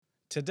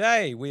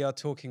Today we are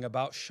talking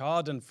about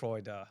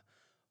Schadenfreude.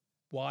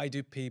 Why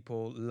do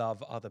people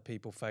love other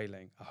people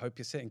failing? I hope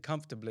you're sitting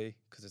comfortably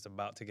because it's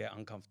about to get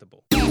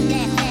uncomfortable.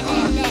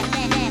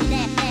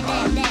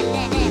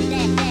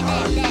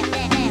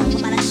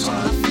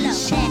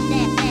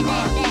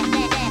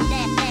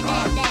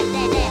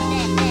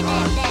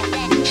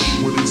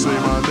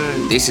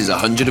 This is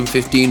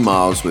 115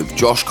 Miles with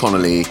Josh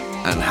Connolly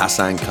and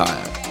Hassan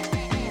Kaya.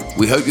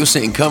 We hope you're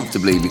sitting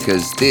comfortably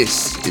because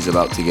this is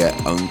about to get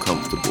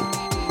uncomfortable.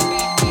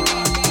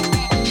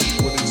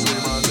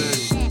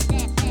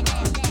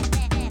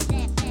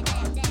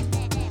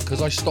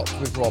 Because I stopped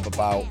with Rob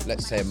about,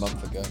 let's say, a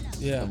month ago.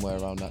 Yeah. Somewhere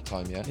around that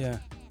time, yeah? Yeah.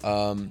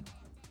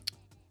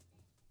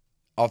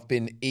 I've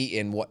been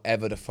eating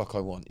whatever the fuck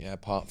I want, yeah,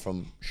 apart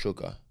from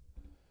sugar.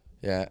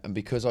 Yeah, and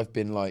because I've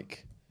been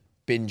like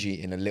binge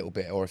eating a little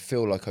bit, or I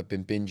feel like I've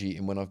been binge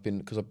eating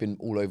because I've been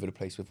all over the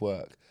place with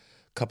work.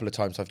 A couple of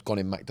times I've gone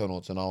in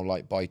McDonald's and I'll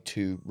like buy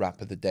 2 wrap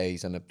of the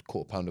days and a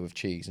quarter pounder with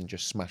cheese and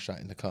just smash that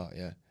in the car,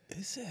 yeah.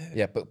 Is it?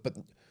 Yeah,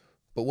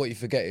 but what you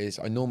forget is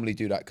I normally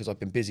do that because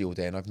I've been busy all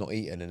day and I've not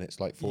eaten and it's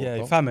like 4 Yeah,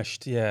 o'clock.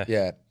 famished, yeah.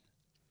 Yeah.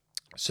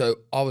 So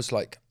I was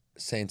like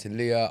saying to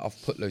Leah,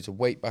 I've put loads of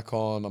weight back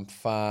on, I'm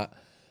fat,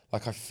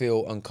 like I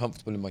feel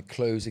uncomfortable in my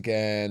clothes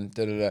again,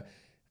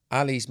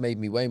 Ali's made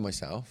me weigh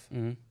myself,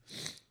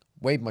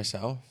 weighed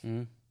myself.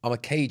 I'm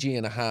 1.5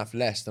 kg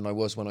less than I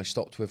was when I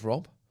stopped with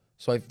Rob.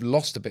 So I've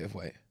lost a bit of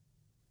weight.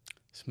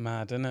 It's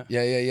mad, isn't it?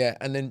 Yeah.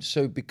 And then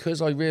so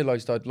because I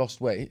realised I'd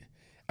lost weight,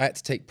 I had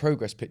to take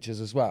progress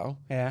pictures as well.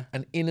 Yeah.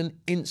 And in an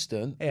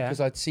instant,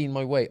 because I'd seen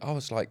my weight, I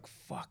was like,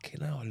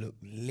 fucking hell, I look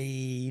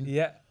lean.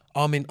 Yeah.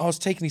 I was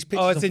taking these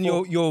pictures. Oh, it's in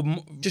your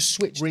just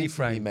switched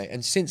reframe, me, mate.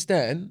 And since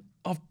then,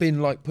 I've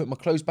been like putting my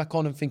clothes back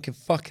on and thinking,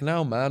 fucking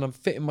hell, man, I'm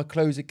fitting my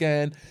clothes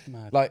again.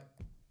 Mad. Like,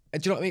 do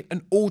you know what I mean?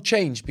 And all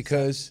changed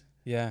because...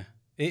 Yeah.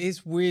 It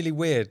is really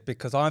weird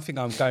because I think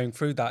I'm going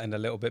through that in a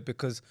little bit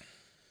because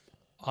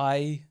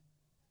I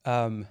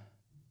sort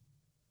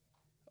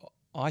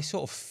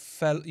of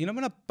fell, you know,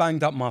 when I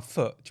banged up my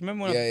foot, do you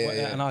remember when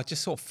and I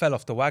just sort of fell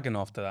off the wagon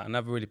after that and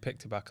never really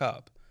picked it back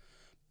up.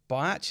 But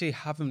I actually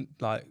haven't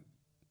like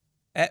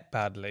ate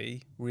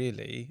badly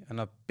really, and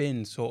I've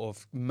been sort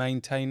of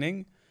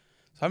maintaining.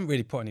 So I haven't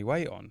really put any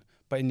weight on.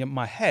 But in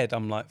my head,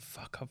 I'm like,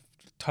 fuck,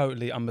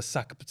 I'm a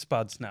sack of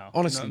spuds now.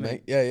 Honestly, you know what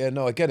mate. Yeah,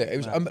 no, I get it. It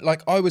was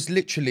like I was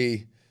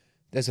literally.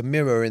 There's a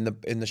mirror in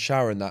the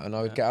shower and that, and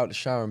I would get out of the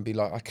shower and be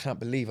like, I can't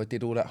believe I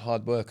did all that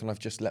hard work and I've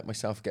just let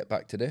myself get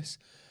back to this.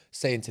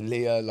 Saying to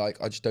Leah, like,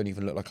 I just don't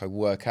even look like I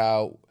work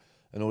out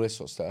and all this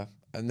sort of stuff.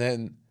 And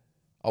then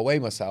I weigh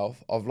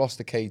myself, I've lost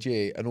 1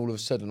 kg, and all of a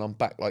sudden I'm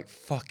back like,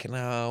 fucking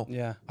hell.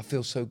 Yeah. I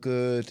feel so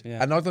good.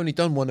 Yeah. And I've only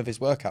done one of his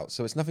workouts,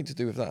 so it's nothing to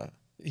do with that.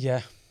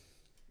 Yeah.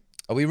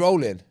 Are we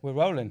rolling? We're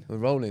rolling. We're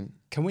rolling.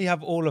 Can we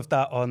have all of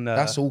that on...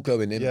 That's all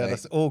going in, yeah, mate.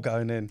 that's all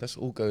going in. That's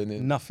all going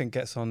in. Nothing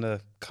gets on the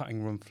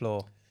cutting room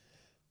floor.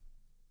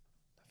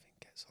 Nothing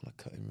gets on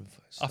a cutting room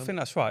floor. I think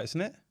that's right,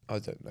 isn't it? I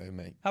don't know,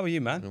 mate. How are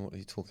you, I man? don't know what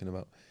you're talking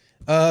about.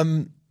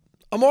 I'm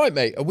all right,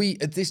 mate. Are we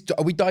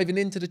diving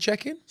into the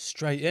check-in?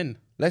 Straight in.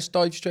 Let's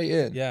dive straight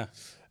in. Yeah.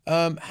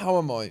 How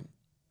am I?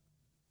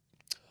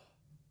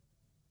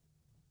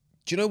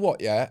 Do you know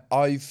what? Yeah,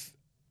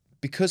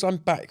 because I'm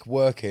back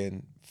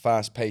working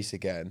fast pace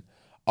again.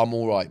 I'm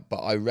all right, but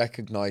I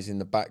recognise in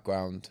the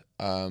background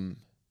that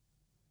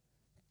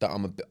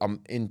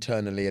I'm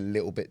internally a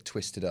little bit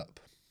twisted up.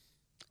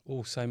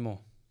 Oh, say more.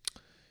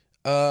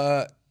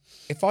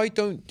 If I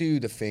don't do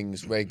the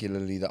things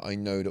regularly that I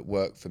know that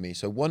work for me,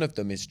 so one of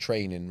them is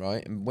training,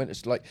 right? And when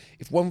it's like,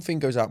 if one thing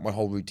goes out, my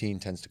whole routine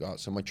tends to go out.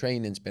 So my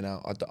training's been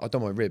out. I've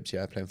done my ribs,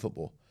 yeah, playing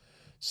football.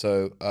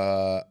 So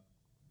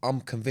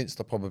I'm convinced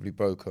I probably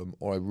broke them,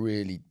 or I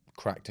really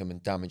cracked them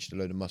and damaged a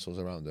load of muscles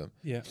around them.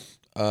 Yeah.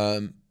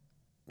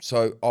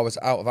 So I was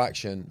out of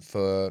action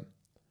for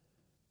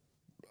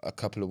a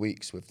couple of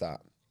weeks with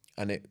that,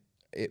 and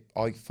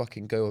I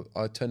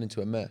turn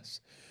into a mess.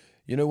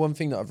 You know, one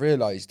thing that I've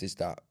realised is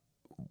that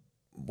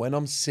when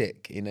I'm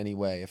sick in any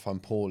way, if I'm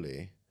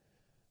poorly,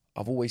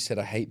 I've always said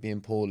I hate being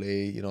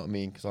poorly, you know what I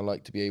mean? Because I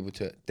like to be able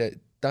to,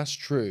 that's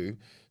true.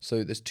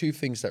 So there's 2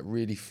 things that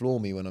really floor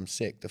me when I'm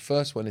sick. The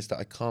first one is that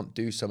I can't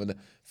do some of the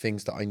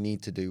things that I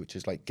need to do, which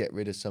is like get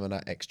rid of some of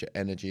that extra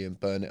energy and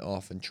burn it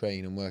off and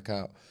train and work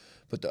out.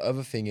 But the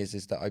other thing is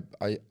that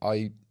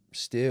I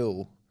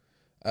still,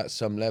 at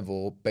some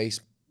level, base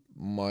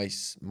my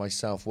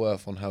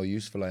self-worth on how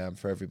useful I am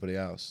for everybody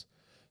else.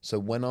 So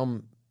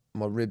when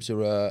my ribs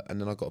are and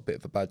then I got a bit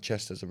of a bad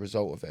chest as a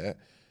result of it,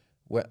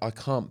 where I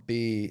can't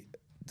be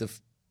the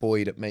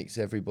boy that makes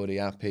everybody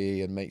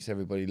happy and makes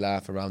everybody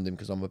laugh around him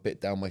because I'm a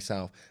bit down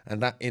myself.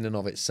 And that in and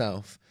of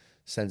itself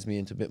sends me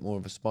into a bit more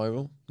of a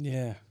spiral.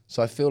 Yeah.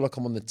 So I feel like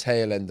I'm on the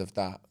tail end of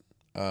that.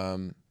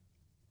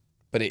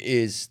 But it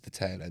is the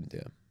tail end,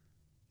 yeah.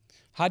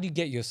 How do you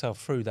get yourself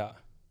through that?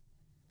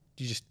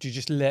 Do you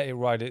just let it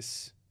ride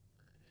its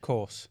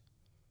course?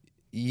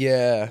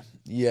 Yeah,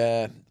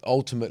 yeah.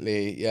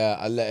 Ultimately, yeah,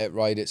 I let it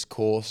ride its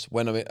course.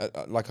 When I'm in,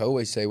 like I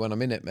always say, when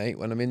I'm in it, mate,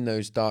 when I'm in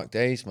those dark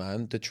days,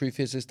 man, the truth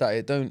is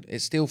that it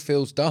still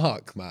feels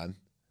dark, man.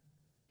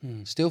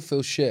 Still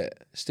feels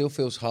shit. Still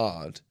feels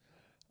hard.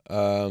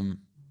 But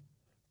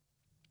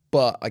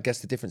I guess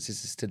the difference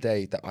is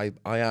today that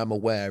I am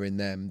aware in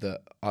them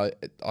that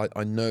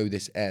I know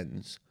this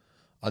ends.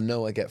 I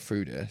know I get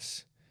through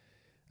this.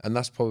 And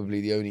that's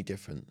probably the only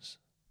difference.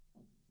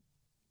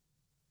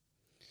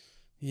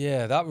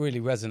 Yeah, that really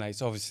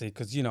resonates, obviously,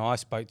 because I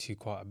spoke to you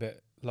quite a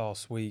bit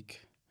last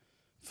week.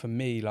 For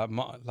me, I'm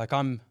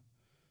a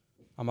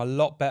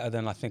lot better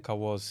than I think I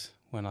was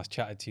when I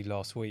chatted to you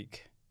last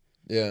week.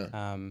 Yeah.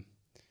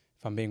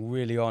 If I'm being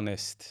really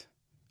honest,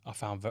 I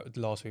found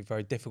last week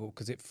very difficult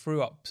because it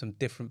threw up some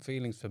different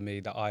feelings for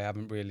me that I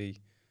haven't really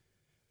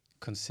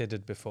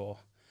considered before,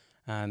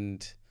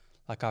 and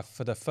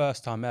for the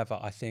first time ever,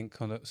 I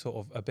think on a sort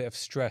of a bit of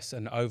stress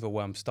and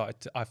overwhelm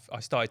I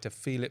started to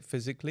feel it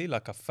physically,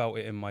 like I felt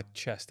it in my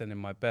chest and in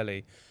my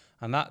belly,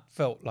 and that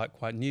felt like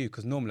quite new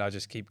because normally I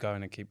just keep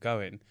going and keep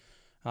going.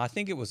 And I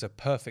think it was a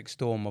perfect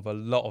storm of a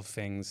lot of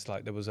things.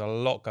 Like there was a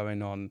lot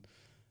going on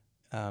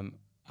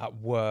at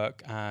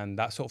work, and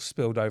that sort of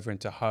spilled over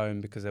into home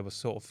because there was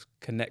sort of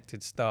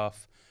connected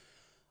stuff.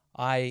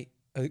 Like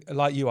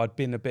you, I'd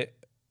been a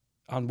bit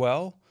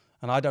unwell,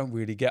 and I don't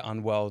really get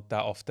unwell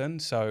that often.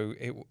 So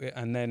it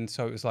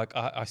was like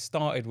I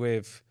started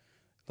with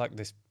like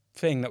this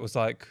thing that was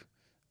like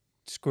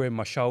screwing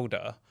my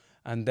shoulder,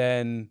 and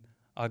then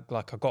I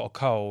got a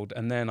cold,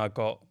 and then I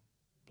got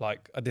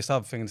like this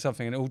other thing and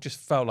something, and it all just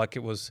felt like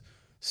it was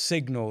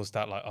signals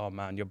that like, oh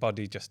man, your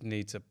body just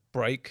needs a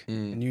break,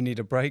 and you need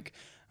a break.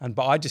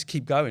 But I just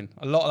keep going.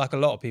 A lot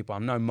of people.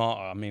 I'm no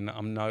martyr. I mean,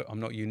 I'm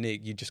not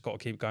unique. You just got to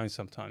keep going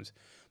sometimes.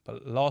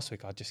 But last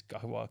week I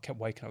kept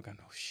waking up going,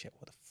 oh shit,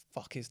 what the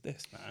fuck is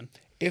this, man?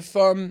 If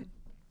and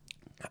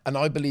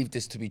I believe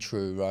this to be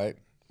true, right?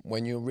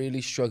 When you're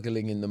really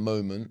struggling in the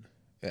moment,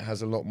 it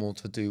has a lot more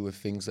to do with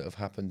things that have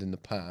happened in the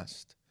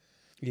past,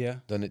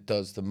 than it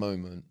does the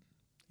moment.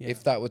 Yeah.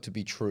 If that were to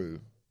be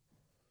true,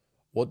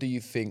 what do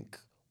you think?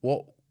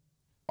 What,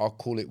 I'll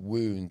call it,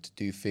 wound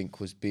do you think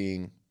was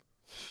being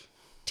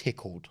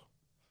tickled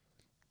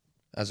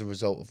as a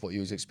result of what you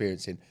was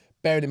experiencing?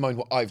 Bearing in mind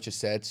what I've just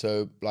said,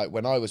 so like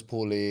when I was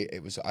poorly,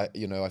 it was I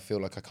feel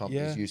like I can't be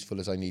as useful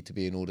as I need to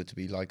be in order to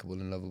be likable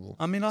and lovable.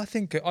 I mean, I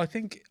think it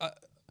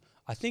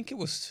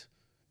was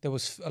there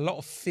was a lot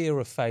of fear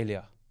of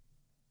failure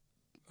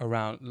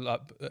around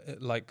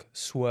like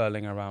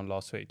swirling around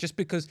last week, just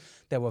because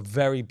there were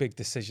very big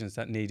decisions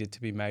that needed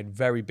to be made,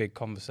 very big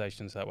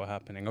conversations that were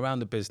happening around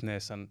the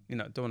business, and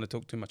don't want to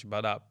talk too much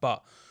about that,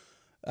 but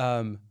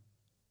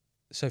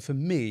so for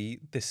me,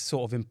 this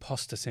sort of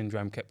imposter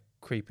syndrome kept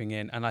creeping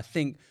in. And I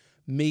think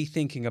me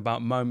thinking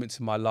about moments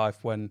in my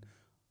life when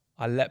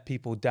I let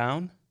people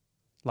down,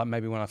 like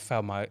maybe when I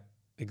failed my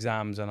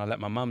exams and I let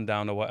my mum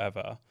down or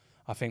whatever,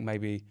 I think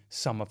maybe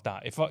some of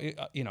that, if I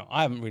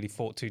haven't really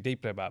thought too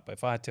deeply about it, but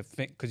if I had to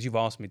think, because you've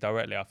asked me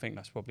directly, I think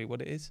that's probably what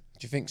it is.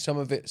 Do you think some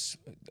of it's,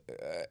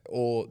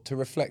 or to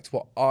reflect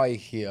what I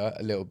hear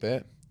a little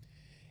bit,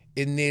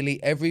 in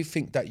nearly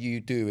everything that you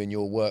do in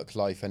your work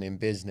life and in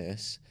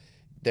business,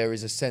 there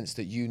is a sense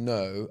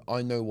that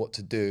I know what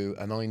to do,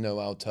 and I know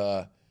how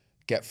to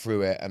get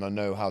through it, and I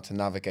know how to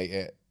navigate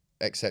it,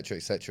 etc.,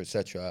 etc.,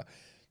 etc.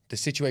 The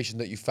situation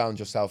that you found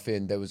yourself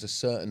in, there was a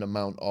certain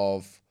amount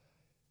of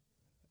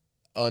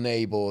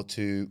unable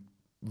to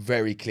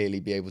very clearly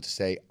be able to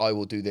say, I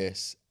will do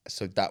this,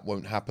 so that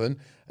won't happen.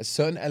 A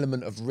certain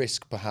element of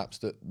risk, perhaps,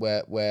 that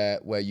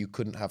where you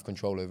couldn't have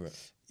control over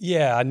it.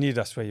 Yeah, I knew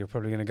that's where you're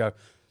probably going to go.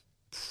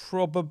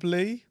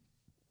 Probably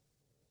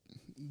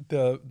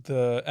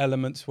the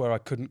elements where I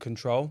couldn't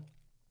control.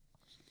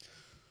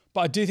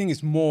 But I do think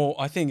it's more,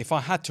 I think if I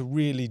had to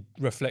really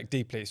reflect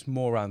deeply, it's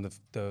more around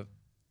the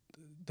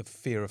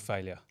fear of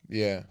failure.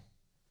 Yeah.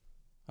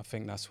 I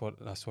think that's what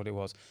it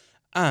was.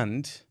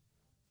 And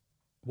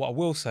what I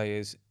will say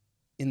is,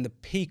 in the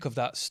peak of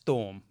that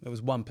storm, it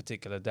was one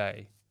particular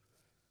day,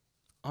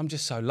 I'm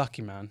just so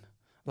lucky, man.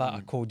 Like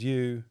I called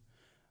you,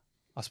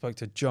 I spoke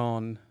to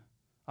John,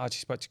 I actually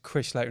spoke to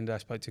Chris later in the day, I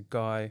spoke to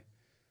Guy,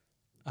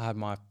 I had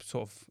my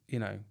sort of,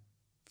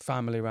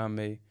 family around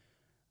me.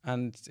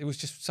 And it was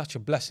just such a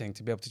blessing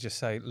to be able to just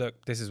say,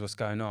 look, this is what's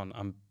going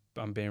on.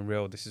 I'm being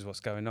real. This is what's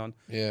going on.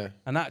 Yeah.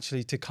 And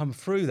actually to come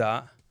through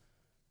that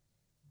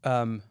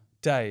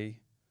day,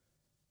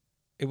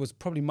 it was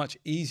probably much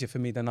easier for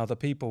me than other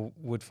people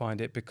would find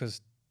it,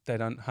 because they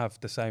don't have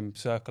the same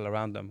circle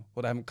around them,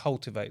 or they haven't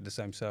cultivated the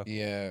same circle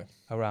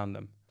around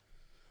them.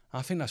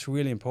 I think that's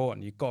really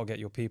important. You've got to get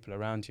your people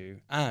around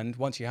you. And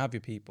once you have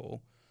your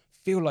people,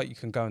 feel like you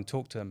can go and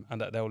talk to them and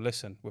that they'll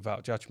listen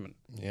without judgment.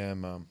 Yeah,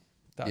 man.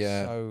 That's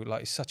so,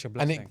 like, it's such a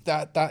blessing.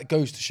 And that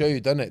goes to show you,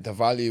 doesn't it, the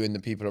value in the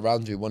people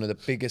around you. One of the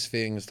biggest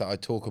things that I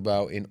talk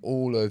about in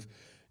all of,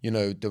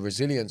 the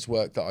resilience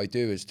work that I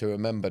do is to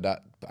remember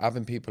that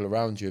having people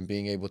around you and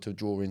being able to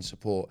draw in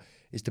support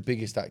is the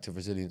biggest act of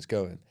resilience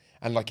going.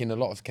 And like in a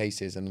lot of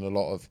cases and in a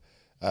lot of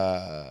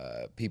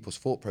people's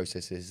thought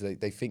processes.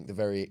 They think the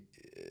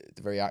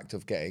very act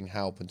of getting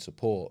help and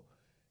support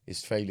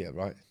is failure,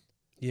 right?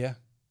 Yeah.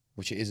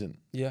 Which it isn't.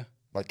 Yeah.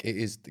 Like it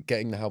is,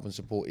 getting the help and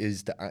support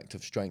is the act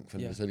of strength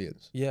and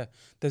resilience. Yeah.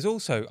 There's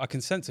also, I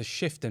can sense a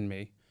shift in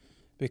me,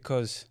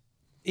 because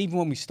even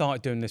when we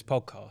started doing this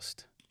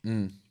podcast,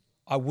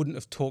 I wouldn't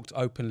have talked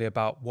openly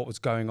about what was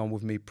going on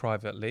with me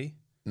privately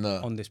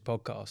on this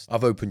podcast.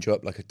 I've opened you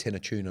up like a tin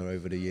of tuna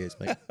over the years,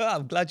 mate.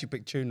 I'm glad you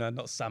picked tuna,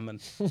 not salmon.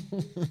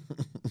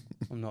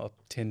 I'm not a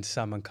tinned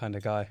salmon kind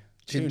of guy.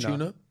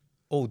 Tuna?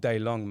 All day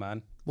long,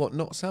 man. What,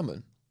 not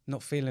salmon?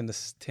 Not feeling the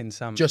tinned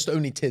salmon. Just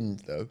only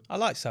tinned, though? I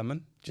like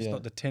salmon, just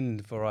not the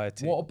tinned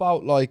variety. What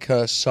about like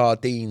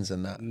sardines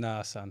and that?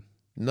 Nah, son.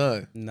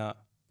 No. Nah.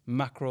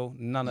 Mackerel,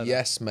 none of that.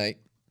 Yes, mate.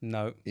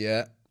 No.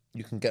 Yeah.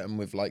 You can get them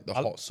with like the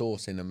hot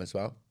sauce in them as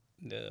well.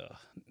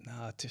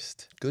 Nah,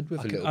 just... Good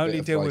with a little bit of I can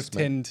only deal rice, with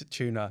tinned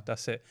tuna,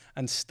 that's it.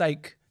 And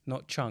steak,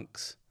 not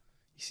chunks.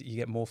 You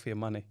get more for your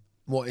money.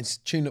 What, it's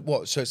tuna?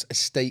 What, so it's a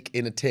steak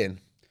in a tin?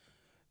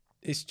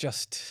 It's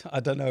just, I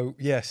don't know,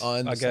 yes, I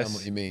understand guess.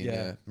 what you mean,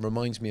 yeah.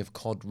 Reminds me of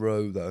cod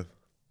roe, though.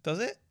 Does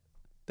it?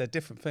 They're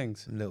different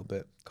things. A little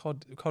bit.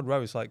 Cod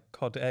roe is like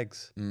cod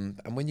eggs. And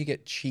when you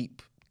get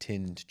cheap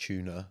tinned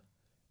tuna,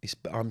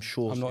 I'm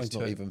sure it's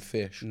not even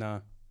fish.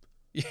 No.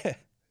 Yeah.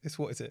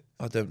 What is it?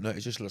 I don't know.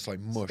 It just looks like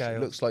mush. Scales. It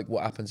looks like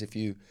what happens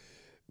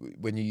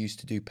when you used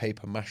to do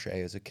paper mache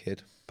as a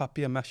kid.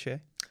 Papier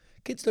mâché.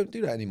 Kids don't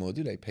do that anymore,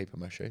 do they? Paper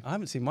mache. I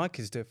haven't seen my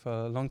kids do it for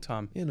a long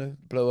time. You know,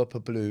 blow up a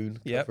balloon,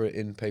 cover it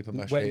in paper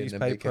mache, Wet and use then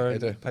paper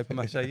make and paper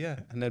mâché, yeah,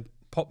 and then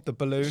pop the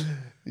balloon.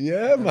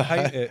 Yeah, man. I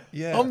hate it.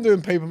 Yeah, I'm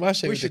doing paper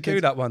mache. we should do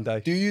that one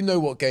day. Do you know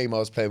what game I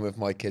was playing with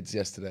my kids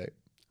yesterday?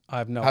 I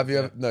have no. Have you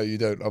ever? No, you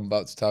don't. I'm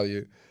about to tell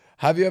you.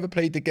 Have you ever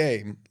played the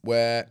game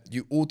where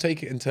you all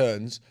take it in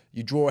turns?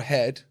 You draw a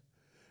head,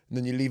 and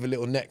then you leave a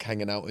little neck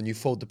hanging out, and you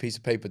fold the piece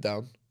of paper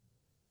down,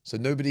 so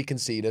nobody can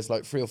see. There's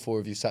like 3 or 4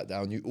 of you sat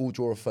down. You all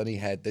draw a funny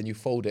head, then you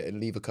fold it and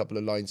leave a couple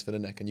of lines for the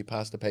neck, and you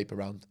pass the paper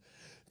round.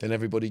 Then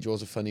everybody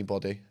draws a funny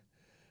body,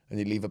 and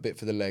you leave a bit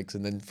for the legs,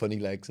 and then funny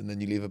legs, and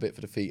then you leave a bit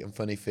for the feet and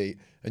funny feet,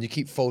 and you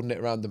keep folding it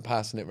around and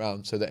passing it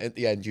round, so that at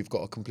the end you've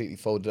got a completely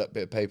folded up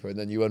bit of paper, and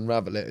then you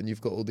unravel it, and you've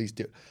got all these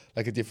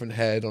like a different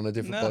head on a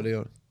different body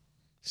on.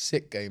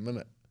 Sick game,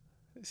 isn't it?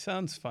 It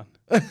sounds fun.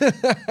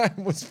 It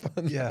was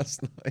fun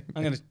last night.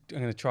 I'm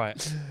gonna try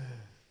it.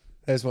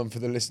 There's one for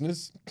the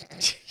listeners.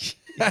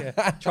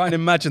 Yeah. Try and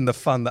imagine the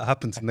fun that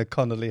happens in the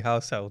Connolly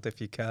household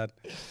if you can.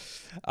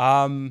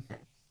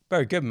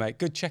 Very good, mate.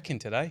 Good check-in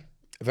today.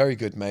 Very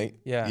good, mate.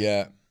 Yeah.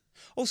 Yeah.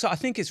 Also, I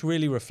think it's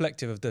really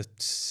reflective of the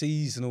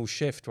seasonal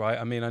shift, right?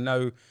 I mean, I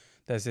know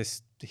there's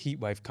this heat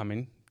wave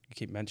coming. You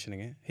keep mentioning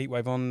it. Heat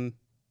wave on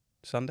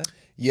Sunday?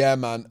 Yeah,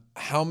 man.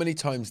 How many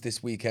times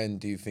this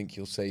weekend do you think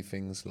you'll say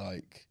things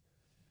like,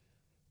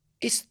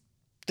 it's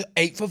the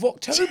 8th of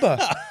October?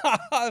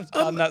 I've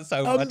done that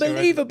so much.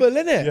 Unbelievable,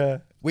 isn't it? Yeah.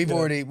 We've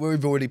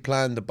already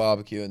planned the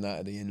barbecue and that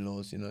at the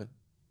in-laws, you know.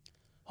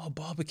 Oh,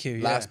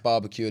 barbecue, Last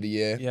barbecue of the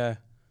year. Yeah.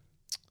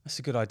 That's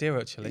a good idea,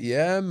 actually.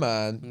 Yeah,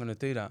 man. I'm going to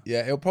do that.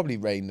 Yeah, it'll probably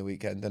rain the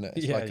weekend, isn't it?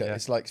 It's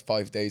it's like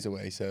 5 days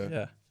away, so.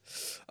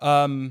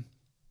 Yeah.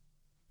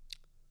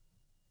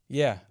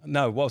 Yeah.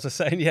 No, what was I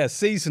saying? Yeah,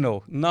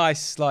 seasonal.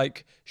 Nice,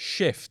 like,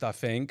 shift, I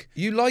think.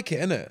 You like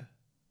it, innit?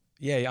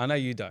 Yeah, I know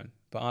you don't,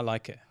 but I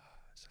like it.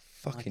 It's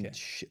fucking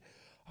shit.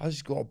 I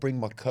just got to bring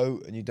my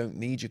coat, and you don't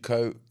need your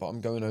coat, but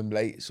I'm going home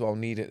late, so I'll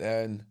need it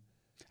then.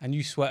 And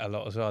you sweat a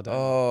lot as well, don't you?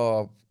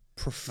 Oh,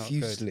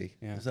 profusely.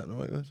 Yeah. Is that the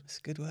right word? It's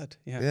a good word.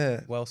 Yeah.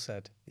 Yeah. Well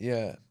said.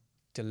 Yeah.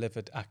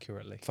 Delivered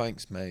accurately.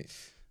 Thanks, mate.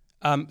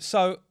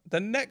 So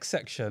the next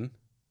section,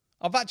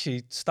 I've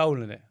actually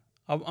stolen it.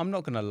 I'm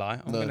not going to lie.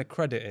 I'm going to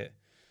credit it.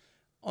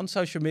 On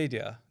social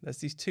media, there's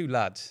these 2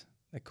 lads.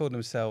 They call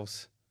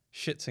themselves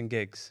Shits and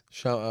Gigs.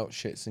 Shout out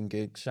Shits and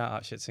Gigs. Shout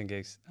out Shits and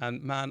Gigs.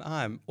 And man,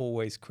 I am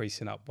always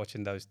creasing up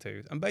watching those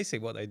 2. And basically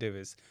what they do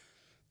is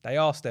they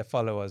ask their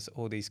followers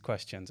all these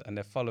questions, and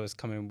their followers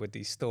come in with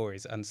these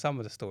stories. And some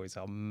of the stories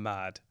are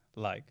mad.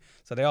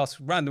 So they ask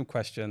random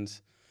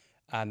questions,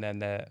 and then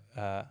their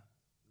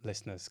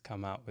listeners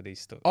come out with these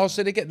stories. Oh,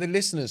 so they get the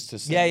listeners to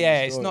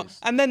say it's not,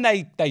 and then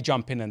they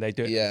jump in and they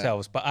do it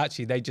themselves. But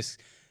actually,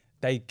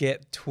 they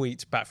get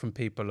tweets back from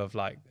people of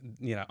like,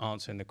 you know,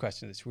 answering the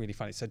question. It's really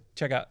funny. So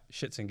check out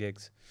Shits and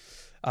Gigs.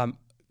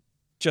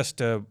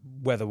 Just a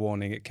weather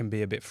warning: it can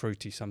be a bit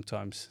fruity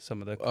sometimes.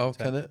 Some of the content.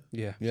 can it?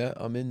 Yeah. Yeah,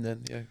 I'm in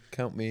then. Yeah,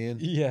 count me in.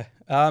 Yeah.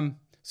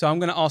 So I'm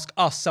going to ask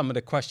us some of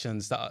the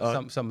questions that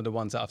are, some of the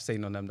ones that I've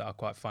seen on them that are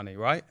quite funny,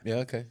 right? Yeah.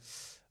 Okay.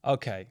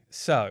 Okay.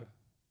 So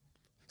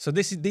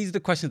these are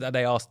the questions that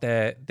they ask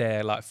their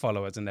like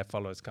followers, and their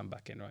followers come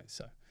back in, right?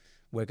 So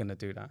we're going to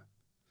do that.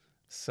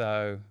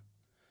 So,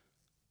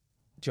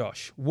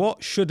 Josh,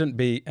 what shouldn't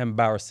be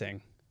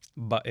embarrassing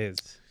but is?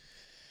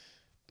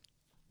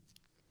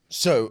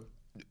 So,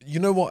 you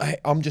know what? Hey,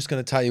 I'm just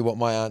going to tell you what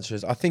my answer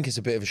is. I think it's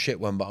a bit of a shit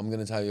one, but I'm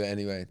going to tell you it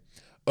anyway.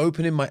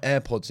 Opening my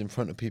AirPods in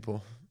front of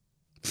people.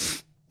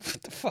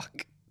 What the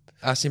fuck?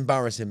 That's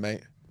embarrassing,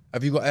 mate.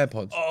 Have you got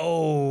AirPods?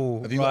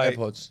 Oh, Have you got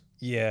AirPods?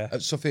 Yeah.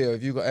 Sophia,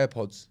 have you got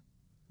AirPods?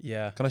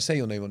 Yeah. Can I say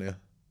your name on here?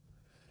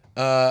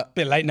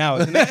 Bit late now,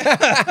 isn't it?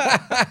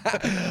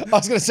 I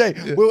was going to say,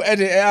 we'll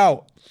edit it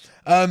out.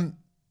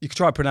 You could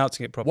try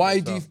pronouncing it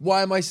properly.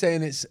 Why am I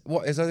saying it's,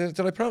 did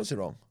I pronounce it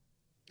wrong?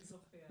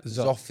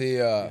 Zophia.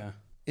 Yeah.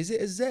 Is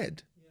it a Z?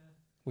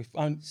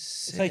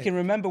 So you can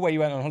remember where you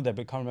went on holiday,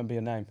 but can't remember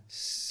your name.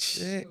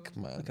 Sick,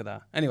 man. Look at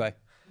that. Anyway.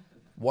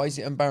 Why is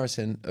it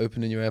embarrassing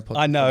opening your AirPods?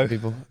 I know.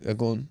 People are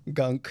going.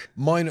 Gunk.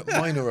 Mine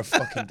are a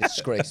fucking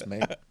disgrace,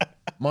 mate.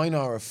 Mine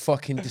are a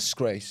fucking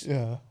disgrace.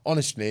 Yeah.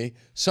 Honestly,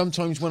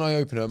 sometimes when I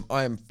open them,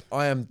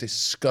 I am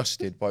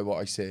disgusted by what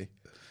I see.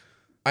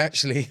 I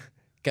actually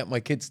get my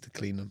kids to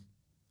clean them.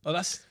 Oh,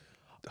 that's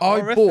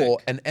horrific. I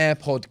bought an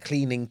AirPod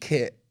cleaning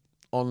kit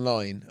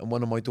online, and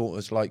one of my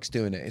daughters likes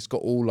doing it. It's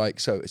got all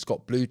it's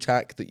got blue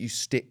tack that you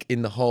stick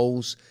in the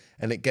holes,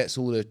 and it gets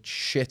all the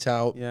shit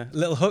out. Yeah,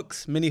 little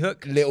hooks, mini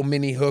hook. Little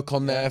mini hook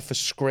on there for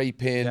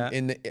scraping.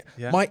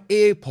 Yeah. My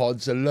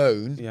earpods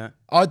alone. Yeah.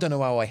 I don't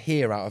know how I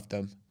hear out of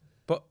them.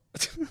 But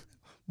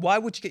why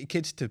would you get your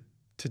kids to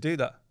do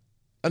that?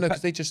 I know,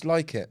 because they just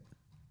like it.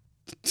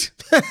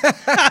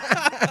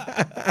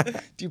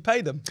 Do you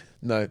pay them?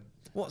 No.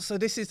 What? So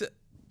this is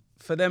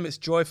for them. It's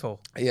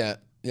joyful. Yeah.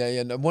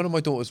 No, one of my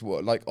daughters,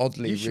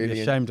 oddly, You should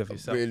be ashamed of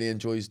yourself. Really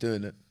enjoys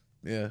doing it.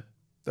 Yeah.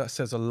 That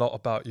says a lot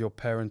about your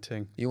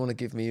parenting. You want to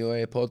give me your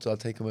AirPods? I'll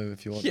take them over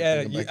if you want.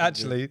 Yeah,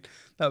 actually.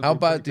 How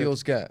bad do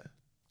yours get?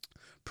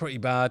 Pretty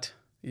bad.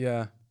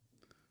 Yeah,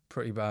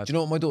 pretty bad. Do you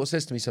know what my daughter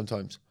says to me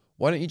sometimes?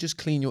 Why don't you just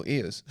clean your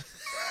ears?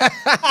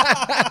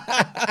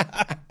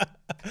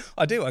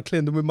 I do. I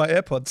clean them with my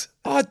AirPods.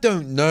 I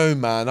don't know,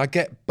 man. I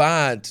get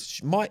bad.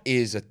 My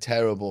ears are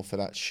terrible for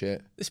that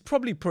shit. It's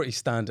probably pretty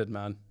standard,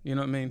 man. You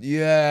know what I mean?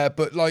 Yeah,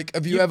 but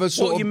have you ever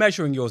What are you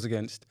measuring yours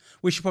against?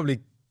 We should probably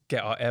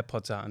get our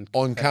AirPods out and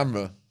on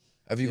camera.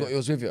 Have you got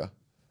yours with you?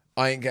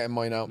 I ain't getting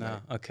mine out, mate.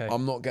 Okay.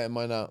 I'm not getting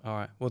mine out. All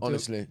right.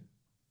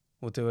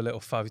 We'll do a little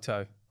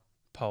photo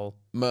poll.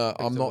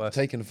 I'm not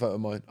taking a photo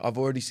of mine. I've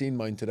already seen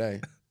mine today.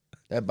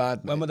 They're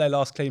bad, mate. When were they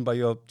last cleaned by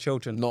your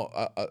children? Not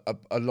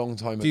a long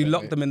time ago. Do you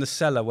lock them in the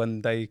cellar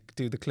when they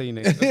do the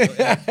cleaning?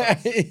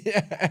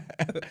 Yeah.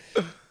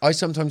 I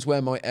sometimes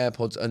wear my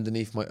AirPods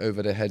underneath my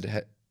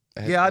over-the-head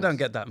Yeah, I don't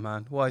get that,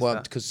 man. Why is that?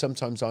 Well, because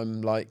sometimes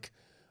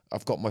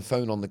I've got my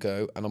phone on the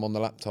go and I'm on the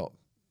laptop.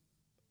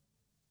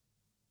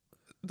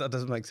 That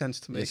doesn't make sense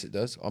to me. Yes, it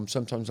does.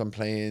 Sometimes I'm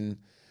playing,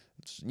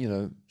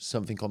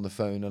 something on the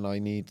phone, and I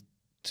need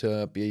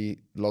to be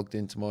logged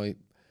into my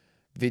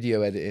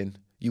video editing.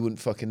 You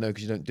wouldn't fucking know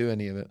because you don't do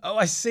any of it. Oh,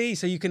 I see.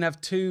 So you can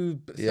have two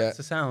sets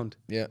of sound.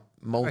 Yeah,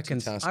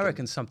 multitasking. I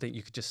reckon something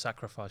you could just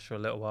sacrifice for a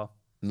little while.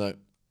 No.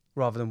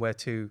 Rather than wear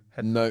two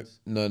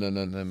headphones. No,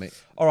 mate.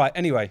 All right.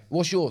 Anyway,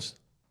 what's yours?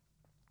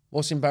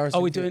 What's embarrassing?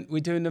 Oh,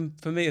 we doing them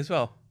for me as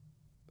well?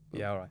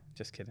 Yeah. All right.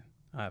 Just kidding.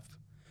 I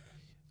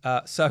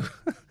have. So,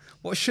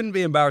 what shouldn't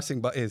be embarrassing,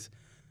 but is,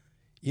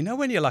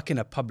 when you're in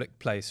a public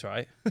place,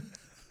 right?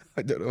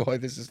 I don't know why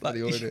this is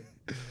funny already.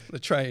 The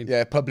train.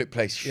 Yeah, public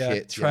place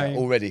shit. Train. Yeah,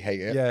 already hate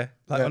it. Yeah,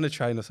 on a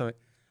train or something.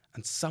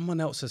 And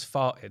someone else has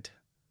farted,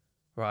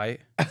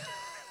 right?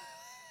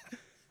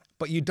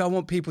 But you don't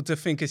want people to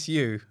think it's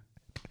you,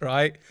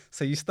 right?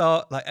 So you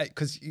start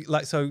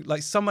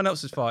someone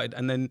else has farted,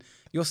 and then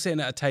you're sitting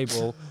at a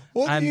table.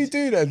 What do you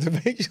do then to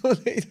make sure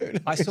they don't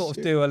know? I sort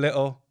of do a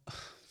little...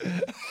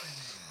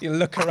 You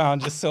look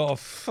around, just sort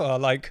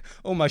of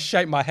almost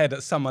shake my head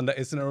at someone that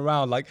isn't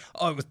around. It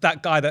was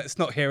that guy that's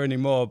not here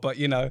anymore. But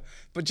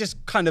but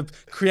just kind of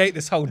create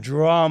this whole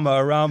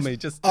drama around me.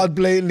 I'd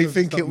blatantly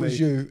think it was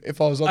you if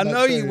I was on that I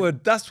know train. you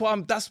would. That's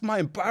my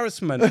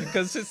embarrassment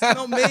because it's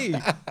not me.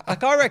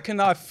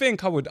 I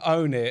think I would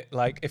own it.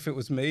 If it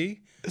was me.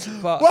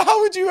 But well,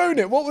 how would you own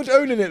it? What would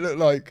owning it look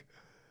like?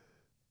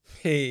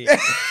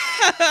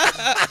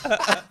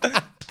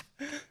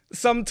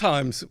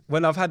 Sometimes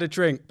when I've had a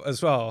drink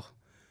as well.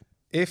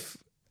 If,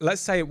 let's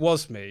say it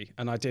was me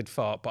and I did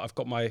fart, but I've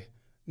got my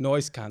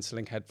noise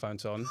cancelling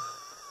headphones on,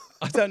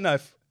 I don't know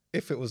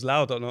if it was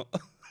loud or not.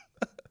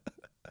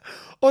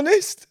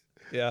 Honest?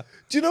 Yeah.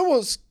 Do you know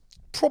what's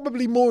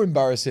probably more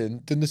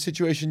embarrassing than the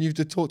situation you've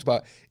just talked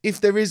about? If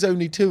there is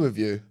only two of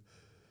you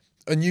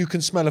and you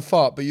can smell a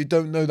fart, but you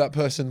don't know that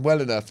person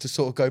well enough to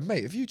sort of go,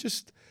 mate, have you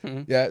just...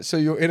 Mm-hmm. Yeah, so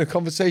you're in a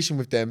conversation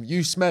with them,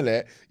 you smell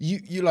it,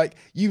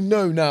 you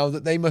know now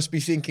that they must be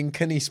thinking,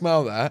 can he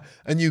smell that?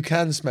 And you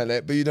can smell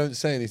it, but you don't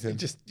say anything.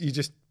 You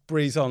just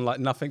breeze on like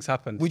nothing's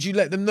happened. Would you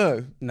let them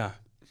know? No.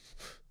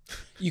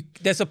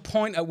 There's a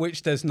point at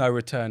which there's no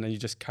return and you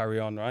just carry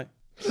on, right?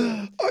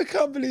 I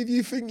can't believe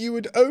you think you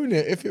would own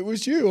it if it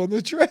was you on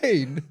the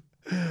train.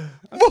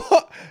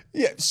 What?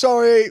 Yeah,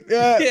 sorry.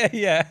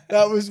 Yeah.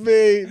 That was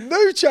me.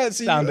 No chance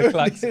of Sound of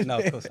klaxon. No,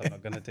 of course I'm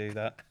not going to do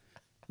that.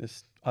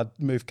 I'd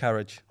move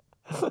carriage.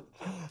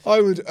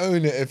 I would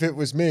own it if it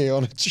was me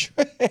on a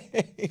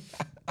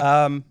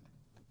train.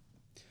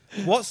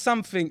 What's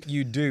something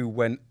you do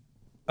when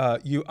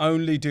you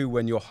only do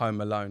when you're home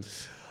alone?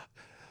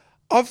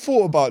 I've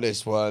thought about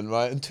this one,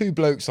 right? And two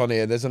blokes on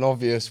here. There's an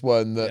obvious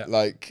one that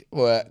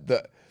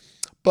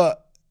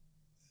but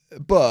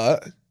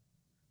but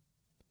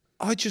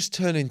I just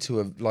turn into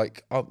a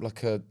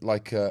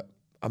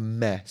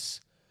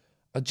mess.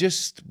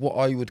 What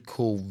I would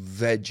call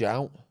veg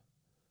out.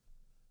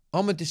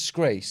 I'm a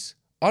disgrace.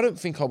 I don't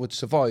think I would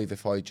survive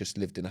if I just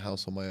lived in a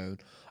house on my own.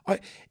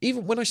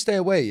 Even when I stay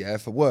away,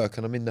 for work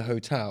and I'm in the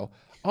hotel,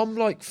 I'm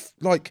like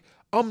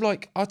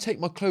I take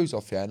my clothes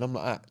off, and I'm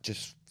like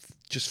just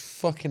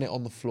fucking it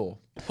on the floor.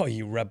 Oh,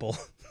 you rebel.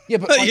 Yeah,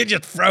 but you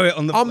just throw it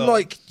on the floor. I'm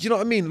like, do you know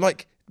what I mean?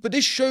 Like, but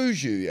this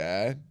shows you,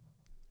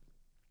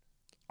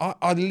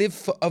 I live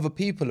for other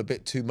people a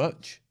bit too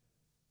much.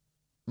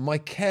 My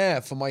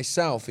care for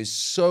myself is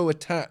so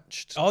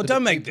attached. Oh,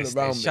 don't make this.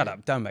 Shut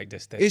up. Don't make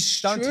this.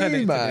 Don't turn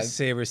it into this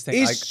serious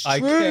thing. I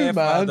care for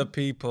other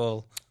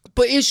people.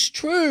 But it's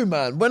true,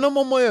 man. When I'm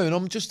on my own,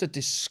 I'm just a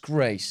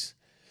disgrace.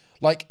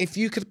 Like, if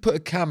you could put a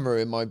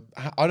camera in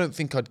I don't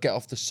think I'd get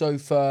off the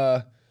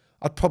sofa.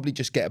 I'd probably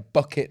just get a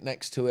bucket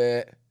next to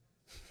it.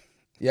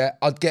 Yeah,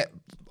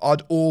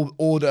 I'd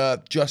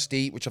order Just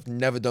Eat, which I've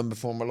never done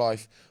before in my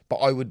life. But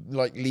I would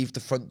leave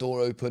the front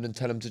door open and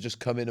tell them to just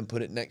come in and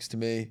put it next to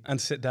me. And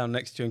sit down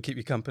next to you and keep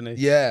you company.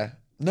 Yeah.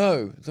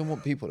 No, I don't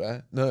want people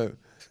there. No.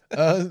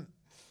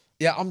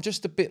 Yeah, I'm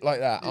just a bit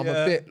like that. I'm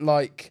a bit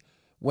like,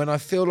 when I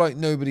feel like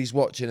nobody's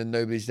watching and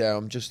nobody's there,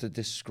 I'm just a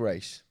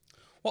disgrace.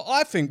 Well,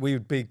 I think we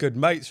would be good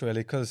mates,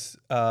 really, because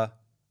I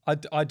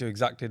do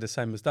exactly the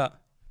same as that.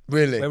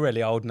 Really? We're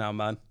really old now,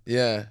 man.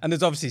 Yeah. And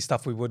there's obviously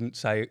stuff we wouldn't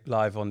say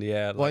live on the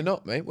air. Why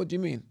not, mate? What do you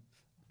mean?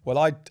 Well,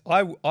 I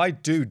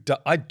do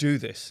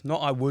this.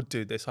 Not I would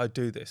do this. I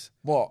do this.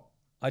 What?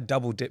 I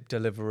double dip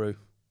Deliveroo.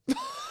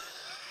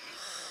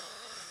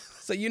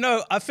 So,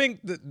 I think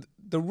that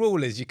the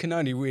rule is you can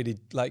only really,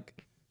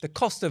 the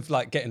cost of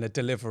getting a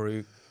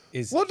Deliveroo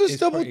is... What does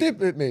double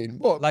dip it mean?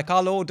 What?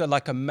 I'll order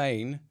a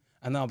main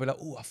and then I'll be like,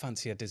 oh, I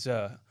fancy a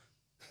dessert.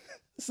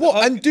 So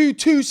what? And do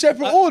two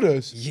separate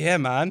orders? Yeah,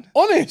 man.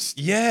 Honest?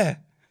 Yeah.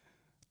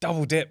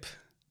 Double dip.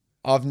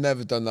 I've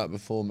never done that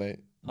before, mate.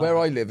 Where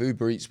I live,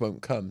 Uber Eats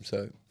won't come,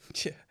 so...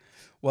 Yeah.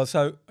 Well,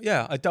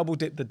 I double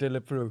dip the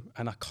Deliveroo,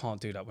 and I can't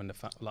do that when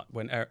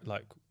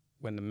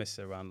the miss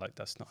are around.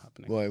 That's not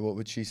happening. Why? What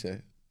would she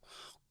say?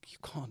 You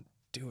can't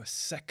do a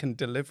second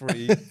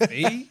delivery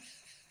fee.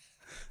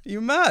 Are you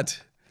mad?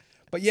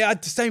 But yeah,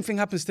 the same thing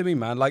happens to me,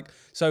 man.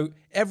 So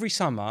every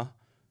summer,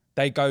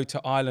 they go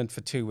to Ireland for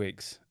 2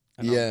 weeks,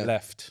 and I'm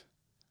left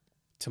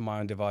to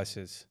my own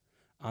devices.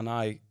 And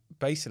I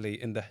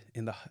basically, in the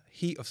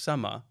heat of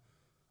summer,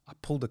 I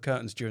pull the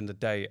curtains during the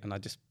day and I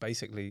just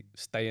basically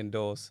stay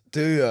indoors.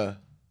 Do you?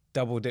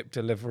 Double dip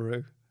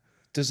Deliveroo.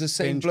 Does the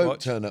same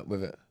bloke turn up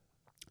with it?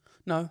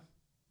 No.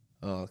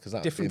 Oh, because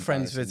that different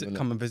friends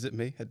come and visit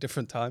me at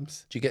different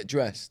times. Do you get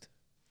dressed?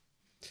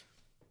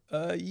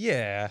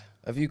 Yeah.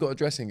 Have you got a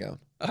dressing gown?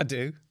 I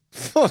do.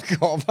 Fuck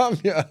off,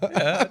 have you?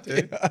 Yeah, I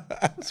do.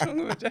 What's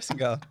wrong with a dressing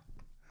gown?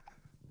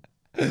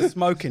 A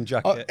smoking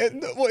jacket.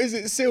 What is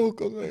it,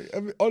 silk?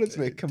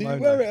 Honestly, do you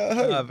wear it at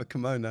home? I have a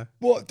kimono.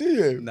 What, do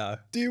you? No.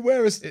 Do you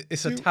wear a...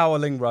 It's a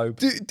toweling robe.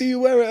 Do you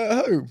wear it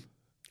at home?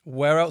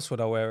 Where else would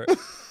I wear it?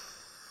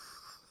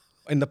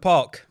 In the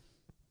park.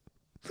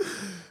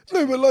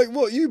 No, but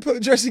what? You put a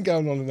dressing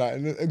gown on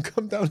and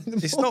come down in the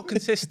morning. It's not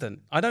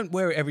consistent. I don't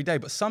wear it every day,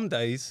 but some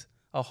days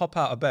I'll hop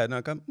out of bed and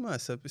I go,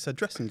 it's a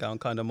dressing gown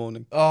kind of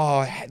morning.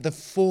 Oh, the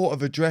thought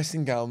of a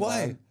dressing gown, Why?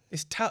 Man.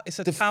 It's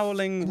a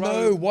toweling robe.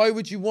 No, why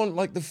would you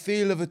want the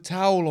feel of a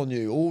towel on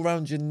you all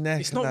around your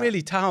neck? It's not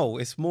really towel.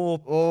 It's more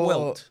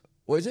quilt.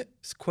 What is it?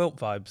 It's quilt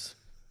vibes.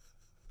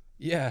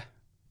 Yeah.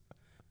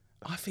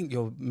 I think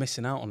you're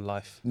missing out on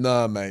life.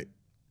 No, mate.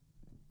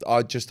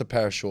 Just a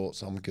pair of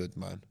shorts. I'm good,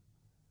 man.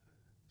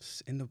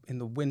 In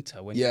the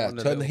winter when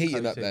turn the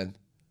heating up then.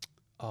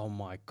 Oh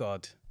my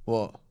God.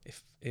 What?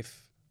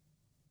 If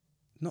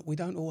not, we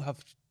don't all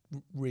have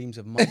reams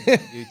of money.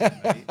 You do,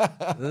 mate.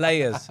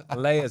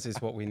 Layers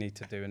is what we need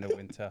to do in the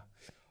winter.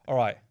 All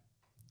right.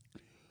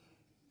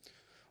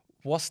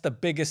 What's the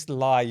biggest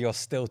lie you're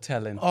still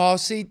telling? Oh,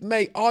 see,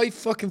 mate, I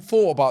fucking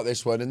thought about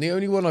this one, and the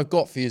only one I've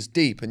got for you is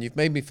deep, and you've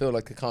made me feel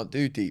like I can't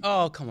do deep.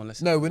 Oh, come on,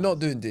 No, we're not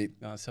doing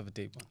deep. No, let's have a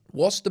deep one.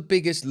 What's the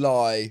biggest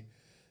lie?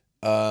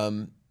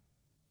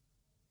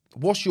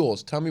 What's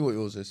yours? Tell me what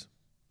yours is.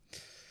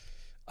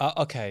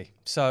 Okay,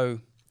 so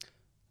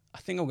I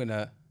think I'm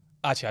gonna.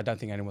 Actually, I don't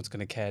think anyone's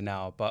gonna care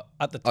now, but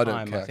at the time, I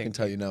don't care. I think I can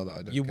tell you now that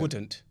I don't. You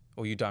wouldn't,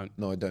 or you don't.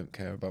 No, I don't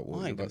care about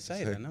what. I ain't gonna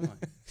say it then, am I?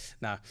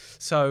 No.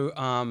 So,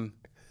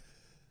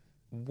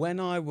 when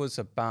I was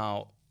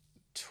about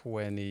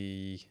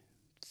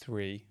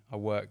 23, I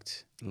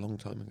worked a long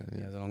time ago.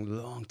 Yeah, a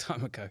long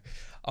time ago.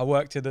 I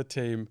worked in a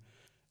team,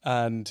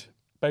 and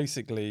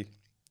basically,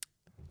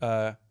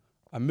 I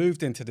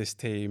moved into this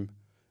team,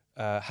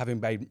 having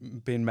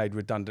been made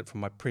redundant from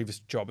my previous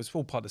job. It's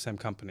all part of the same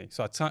company.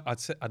 So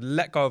I'd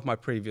let go of my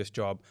previous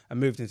job and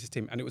moved into this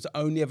team, and it was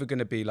only ever going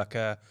to be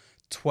a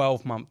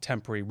 12-month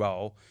temporary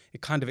role.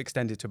 It kind of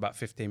extended to about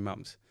 15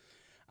 months.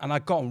 And I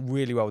got on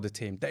really well with the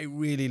team. They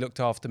really looked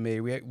after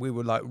me. We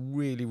were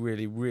really,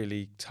 really,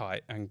 really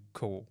tight and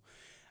cool.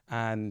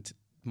 And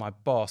my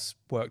boss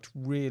worked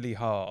really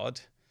hard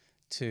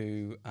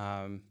to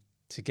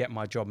to get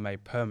my job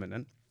made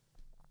permanent.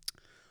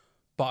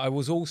 But I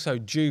was also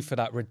due for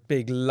that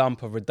big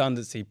lump of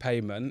redundancy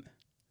payment,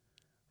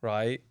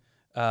 right,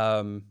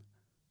 that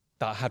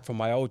I had from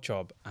my old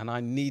job. And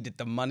I needed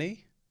the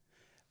money,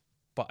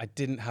 but I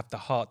didn't have the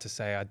heart to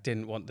say I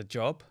didn't want the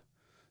job.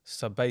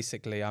 So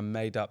basically, I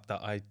made up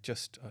that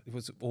it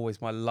was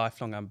always my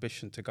lifelong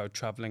ambition to go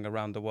traveling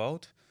around the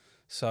world.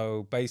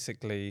 So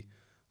basically,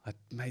 I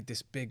made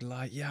this big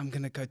lie. Yeah, I'm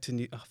going to go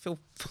to I feel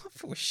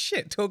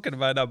shit talking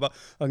about that, but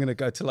I'm going to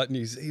go to like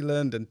New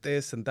Zealand and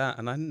this and that.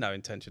 And I had no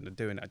intention of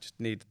doing it. I just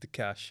needed the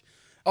cash.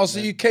 Oh, so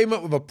you came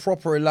up with a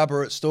proper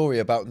elaborate story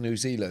about New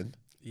Zealand?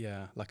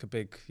 Yeah, like a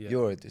big... Yeah.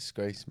 You're a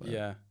disgrace, man.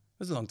 Yeah, it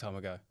was a long time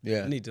ago.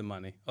 Yeah. I needed the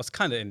money. I was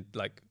kind of in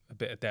like a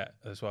bit of debt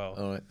as well.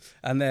 All right.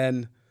 And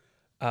then,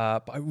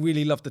 but I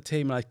really loved the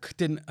team. And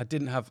I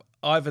didn't have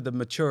either the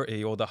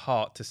maturity or the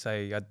heart to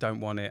say I don't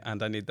want it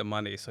and I need the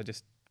money. So I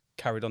just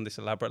carried on this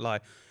elaborate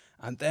lie.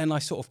 And then I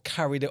sort of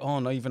carried it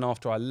on even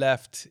after I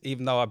left,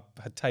 even though I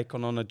had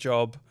taken on a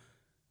job.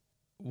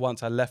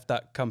 Once I left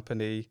that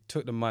company,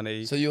 took the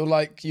money. So you're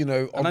like, on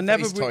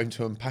FaceTime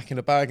to them, packing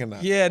a bag and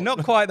that. Yeah,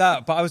 not quite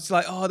that. But I was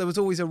like, there was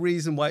always a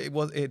reason why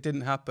it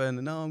didn't happen.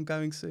 And I'm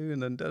going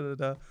soon and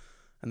da-da-da.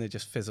 And they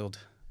just fizzled.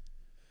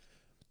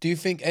 Do you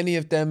think any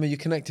of them, are you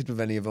connected with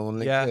any of them on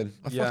LinkedIn?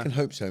 I fucking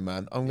hope so,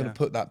 man. I'm going to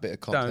put that bit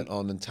of content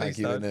on and tag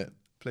you in it.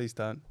 Please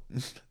don't.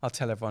 I'll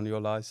tell everyone your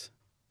lies.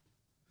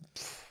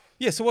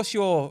 Yeah, so what's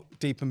your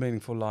deep and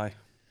meaningful lie?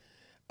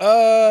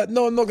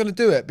 No, I'm not going to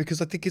do it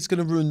because I think it's going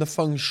to ruin the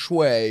feng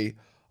shui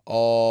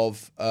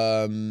of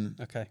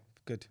okay,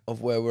 good.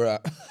 Of where we're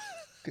at.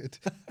 Good.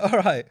 All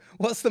right.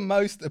 What's the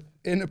most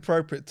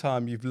inappropriate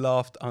time you've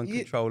laughed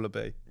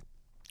uncontrollably?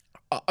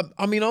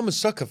 I mean, I'm a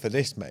sucker for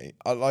this, mate.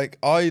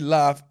 I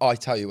laugh. I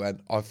tell you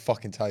when. I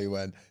fucking tell you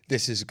when.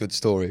 This is a good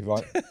story,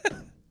 right?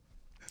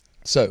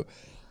 So,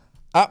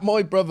 at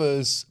my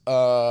brother's,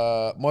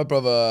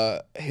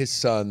 his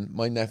son,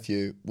 my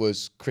nephew,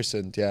 was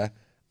christened, yeah,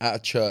 at a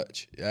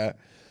church, yeah.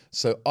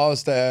 So I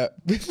was there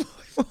with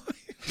my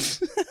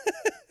wife.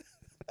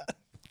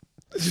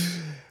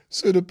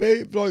 So the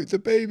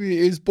baby,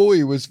 his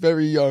boy was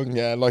very young,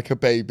 yeah, like a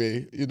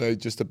baby,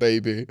 just a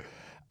baby.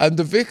 And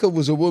the vicar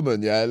was a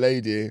woman, yeah, a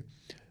lady.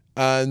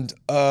 And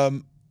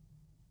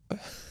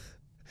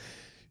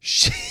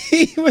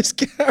she was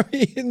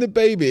carrying the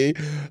baby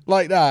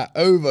like that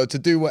over to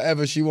do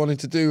whatever she wanted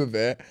to do with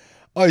it.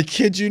 I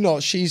kid you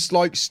not, she's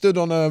like stood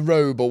on a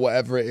robe or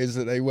whatever it is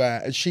that they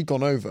wear, and she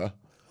gone over.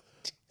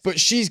 But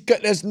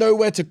there's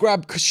nowhere to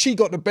grab because she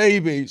got the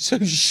baby, so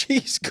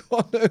she's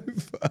gone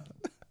over.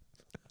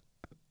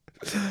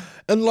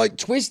 And like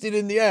twisted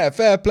in the air,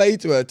 fair play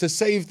to her, to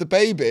save the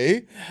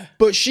baby.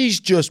 But she's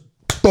just,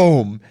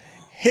 boom,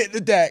 hit the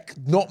deck,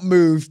 not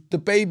moved. The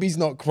baby's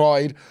not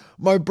cried.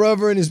 My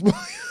brother and his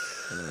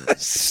wife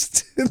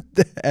stood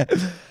there.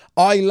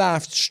 I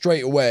laughed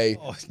straight away,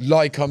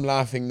 like I'm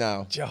laughing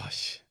now.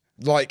 Josh.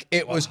 Like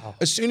it was,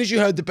 as soon as you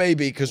heard the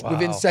baby, because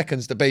within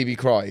seconds the baby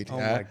cried. Oh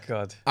my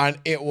God. And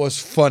it was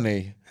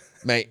funny,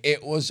 mate.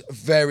 It was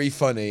very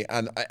funny.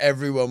 And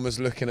everyone was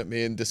looking at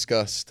me in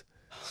disgust.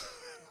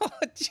 Oh,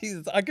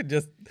 Jesus, I could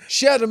just...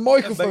 She had a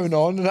microphone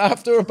on, and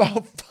after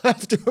about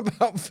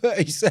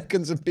 30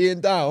 seconds of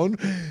being down,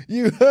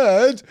 you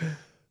heard...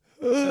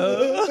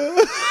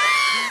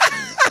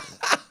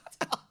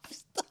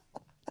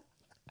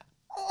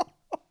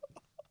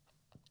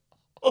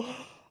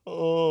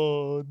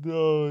 Oh,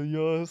 no,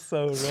 you're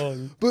so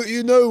wrong. But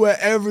where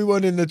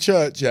everyone in the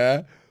church,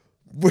 yeah,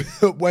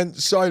 went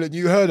silent.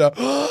 You heard her,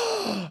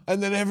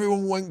 and then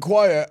everyone went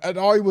quiet, and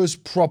I was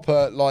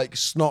proper like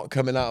snot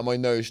coming out of my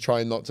nose,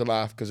 trying not to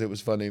laugh because it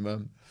was funny,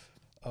 man.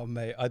 Oh,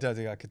 mate, I don't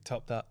think I could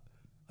top that.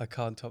 I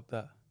can't top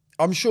that.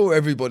 I'm sure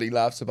everybody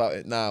laughs about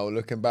it now,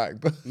 looking back,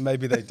 but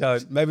maybe they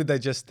don't. Maybe they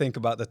just think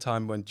about the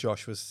time when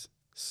Josh was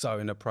so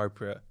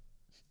inappropriate.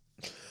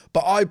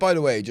 But by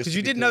the way, just because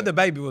you didn't know the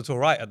baby was all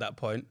right at that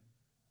point,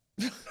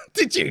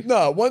 did you?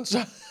 No,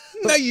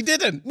 no, you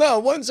didn't. No,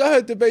 once I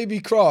heard the baby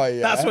cry,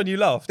 yeah, that's when you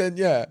laughed. Then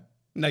yeah.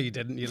 No, you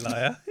didn't, you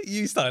liar.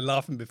 You started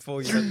laughing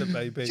before you had the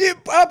baby.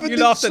 It happened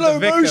in slow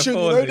motion,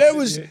 There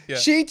was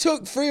she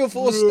took 3 or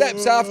 4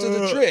 steps after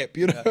the trip,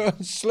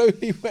 and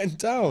slowly went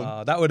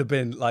down. That would have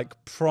been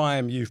like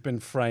prime You've Been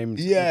Framed.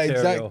 Yeah,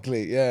 material.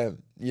 Exactly.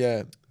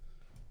 Yeah.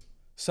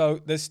 So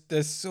there's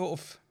sort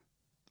of.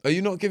 Are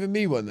you not giving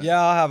me one then?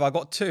 Yeah, I have. I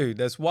got 2.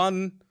 There's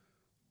one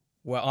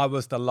where I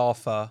was the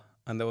laugher,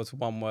 and there was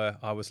one where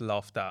I was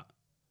laughed at.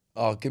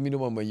 Oh, give me the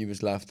one where you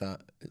was laughed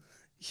at.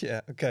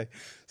 Yeah, okay.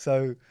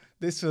 So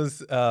this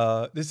is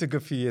a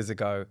good few years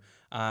ago,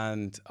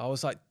 and I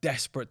was like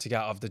desperate to get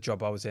out of the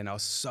job I was in. I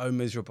was so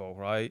miserable,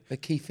 right? A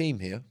key theme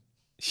here.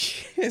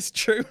 It's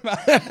true, man.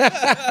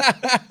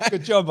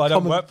 Good job. I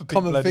don't work for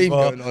people common theme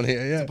anymore. Going on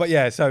here, yeah. But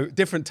yeah, so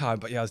different time.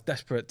 But yeah, I was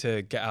desperate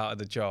to get out of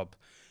the job,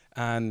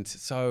 and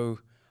so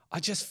I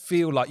just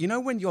feel like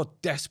when you're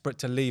desperate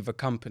to leave a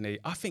company,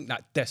 I think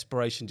that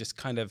desperation just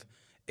kind of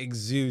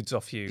exudes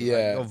off you. Yeah.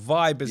 Like, your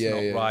vibe is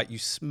not yeah. right. You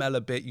smell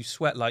a bit. You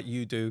sweat like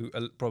you do,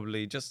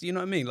 probably. Just, you know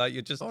what I mean? Like,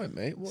 you're just All right,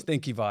 mate. What?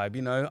 stinky vibe,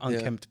 you know,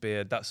 unkempt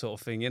beard, that sort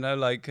of thing, you know,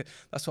 like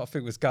that's what I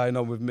think was going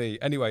on with me.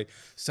 Anyway,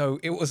 so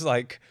it was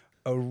like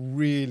a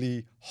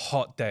really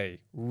hot day,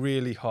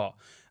 really hot.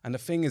 And the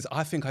thing is,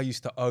 I think I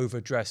used to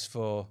overdress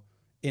for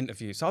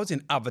interviews. So I was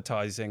in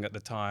advertising at the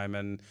time,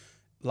 and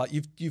like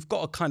you've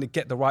got to kind of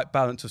get the right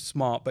balance of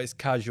smart, but it's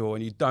casual,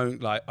 and you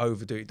don't like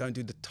overdo it. You don't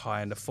do the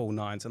tie and the full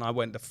nines. And I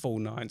went the full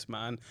nines,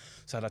 man.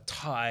 So the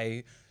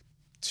tie,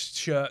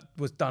 shirt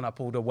was done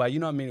up all the way. You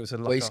know what I mean? It was a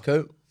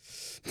Waistcoat?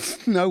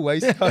 No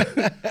waistcoat.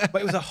 But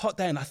it was a hot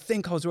day, and I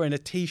think I was wearing a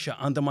t-shirt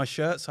under my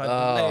shirt, so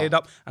I layered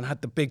up and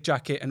had the big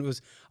jacket, and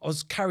I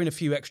was carrying a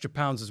few extra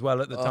pounds as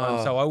well at the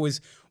time. So I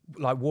always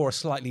like wore a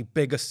slightly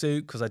bigger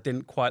suit because I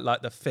didn't quite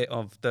like the fit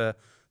of the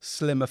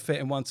slimmer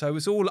fitting one. So I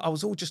was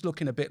all just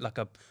looking a bit like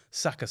a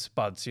sack of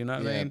spuds, you know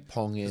what I mean?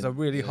 Pong in. It was a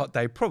really hot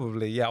day,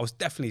 probably. Yeah, I was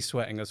definitely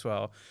sweating as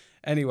well.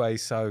 Anyway,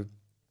 so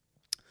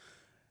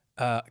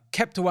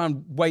kept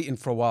around waiting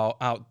for a while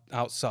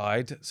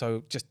outside,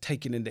 so just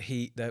taking in the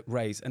heat, the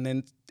rays, and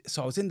then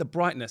so I was in the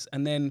brightness,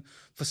 and then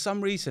for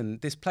some reason,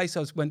 this place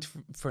I went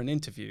for an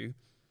interview,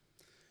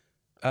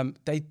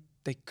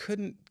 they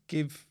couldn't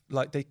give,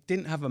 like, they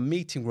didn't have a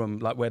meeting room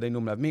like where they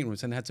normally have meeting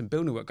rooms, and they had some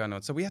building work going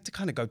on, so we had to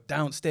kind of go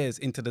downstairs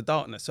into the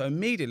darkness. So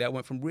immediately I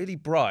went from really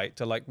bright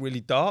to like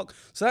really dark,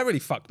 so that really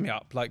fucked me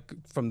up, like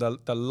from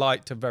the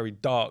light to very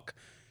dark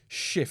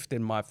shift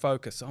in my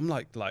focus. So I'm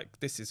like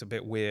this is a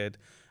bit weird,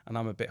 and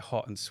I'm a bit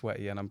hot and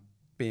sweaty, and I'm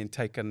being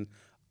taken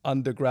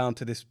underground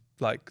to this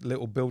like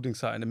little building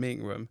site in the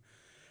meeting room,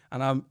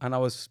 and I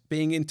was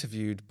being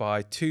interviewed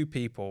by two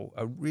people,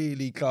 a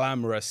really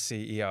glamorous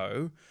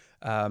CEO,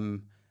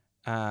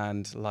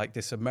 and like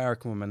this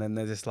American woman, and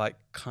there's this like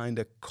kind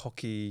of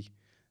cocky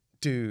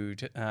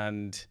dude,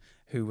 and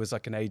who was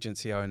like an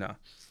agency owner,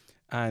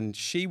 and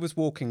she was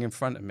walking in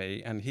front of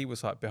me, and he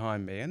was like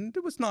behind me, and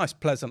it was nice,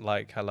 pleasant,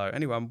 like hello.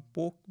 Anyway, I'm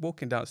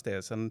walking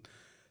downstairs, and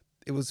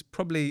it was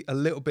probably a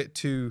little bit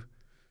too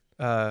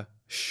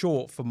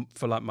short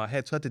for like my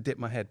head, so I had to dip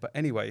my head. But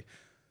anyway,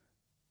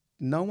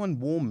 no one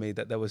warned me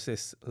that there was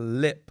this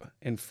lip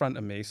in front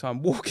of me. So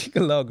I'm walking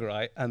along,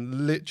 right,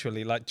 and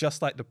literally, like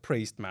just like the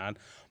priest, man,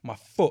 my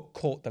foot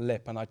caught the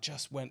lip, and I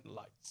just went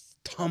like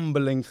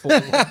tumbling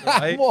forward,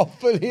 right? What,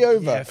 fully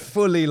over? Yeah,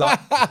 fully like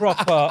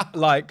proper,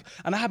 like,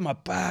 and I had my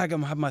bag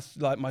and I had my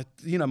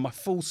my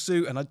full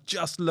suit, and I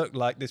just looked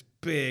like this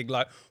big,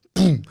 like,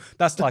 boom.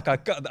 That's like, I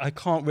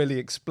can't really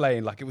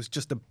explain. Like, it was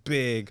just a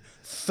big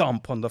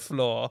thump on the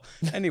floor.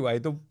 Anyway,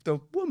 the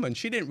woman,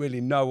 she didn't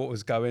really know what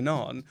was going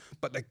on,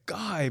 but the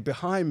guy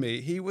behind me,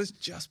 he was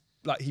just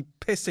like, he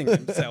pissing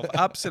himself,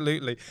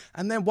 absolutely.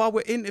 And then while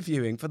we're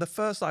interviewing for the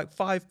first like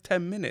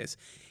 5-10 minutes,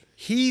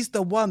 he's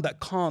the one that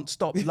can't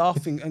stop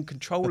laughing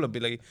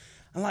uncontrollably.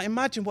 And like,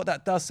 imagine what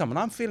that does to someone.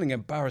 I'm feeling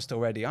embarrassed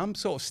already. I'm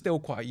sort of still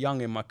quite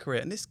young in my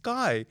career. And this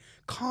guy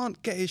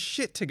can't get his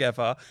shit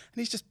together. And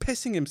he's just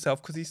pissing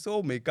himself because he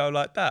saw me go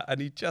like that.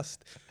 And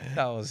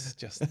that was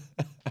just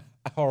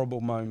horrible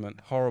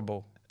moment.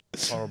 Horrible.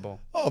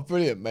 Oh,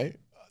 brilliant, mate.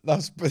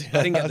 That's brilliant.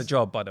 I didn't get the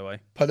job, by the way.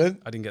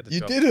 Pardon? I didn't get the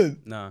job. You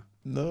didn't? No.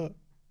 No.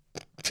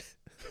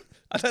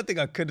 I don't think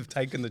I could have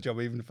taken the job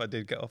even if I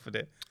did get offered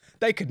it.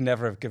 They could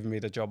never have given me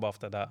the job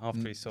after that,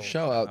 after he saw.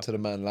 Shout out to the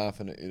man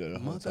laughing at you the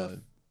whole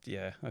time.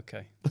 Yeah,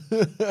 okay.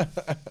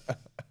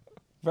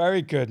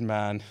 Very good,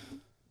 man.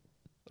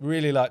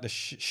 Really like the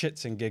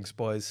shits and gigs,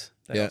 boys.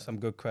 They got some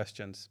good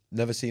questions.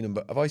 Never seen them,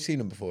 but have I seen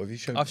them before? Have you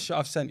shown? I've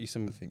sent you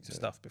some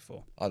stuff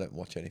before. I don't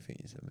watch anything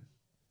you send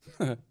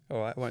me.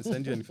 All right, I won't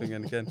send you anything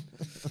again.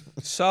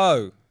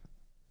 So,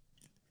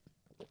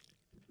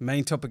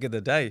 main topic of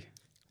the day.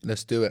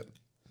 Let's do it.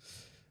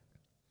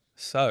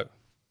 So,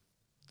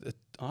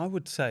 I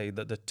would say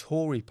that the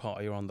Tory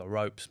party are on the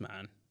ropes,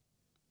 man.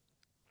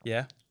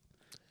 Yeah?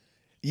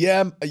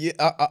 Yeah,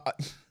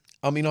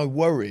 I mean, I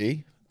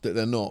worry that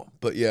they're not,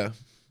 but yeah.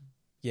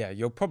 Yeah,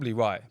 you're probably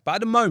right. But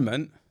at the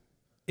moment,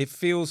 it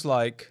feels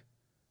like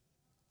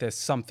there's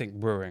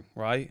something brewing,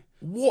 right?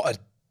 What a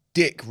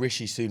dick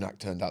Rishi Sunak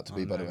turned out to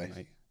be, by the way.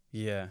 Mate.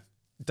 Yeah.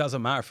 It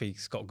doesn't matter if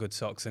he's got good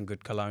socks and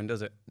good cologne,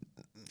 does it?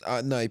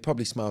 No, he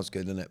probably smells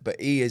good, doesn't it?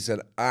 But he is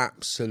an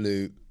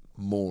absolute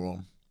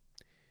moron.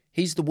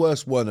 He's the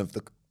worst one of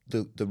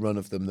the run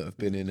of them that have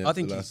been in it. I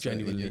think he's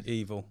genuinely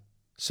evil.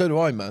 So do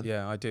I, man.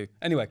 Yeah, I do.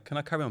 Anyway, can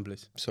I carry on,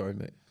 please? Sorry,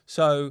 mate.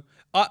 So,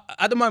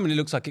 at the moment, it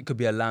looks like it could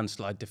be a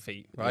landslide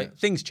defeat, right? Yeah.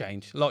 Things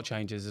change. A lot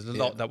changes. There's a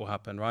lot that will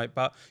happen, right?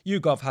 But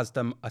YouGov has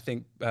them, I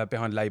think,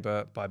 behind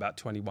Labour by about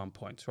 21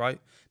 points, right?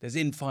 There's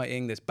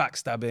infighting, there's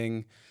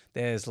backstabbing,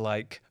 there's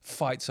like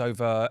fights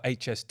over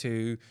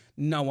HS2.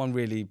 No one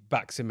really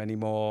backs him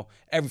anymore.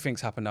 Everything's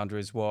happened under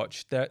his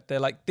watch. They're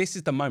like, this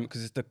is the moment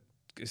because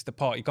it's the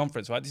party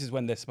conference, right? This is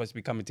when they're supposed to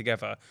be coming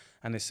together,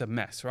 and it's a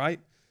mess,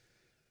 right?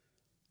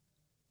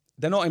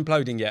 They're not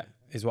imploding yet,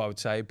 is what I would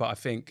say, but I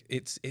think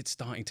it's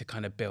starting to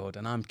kind of build,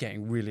 and I'm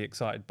getting really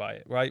excited by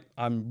it, right?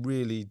 I'm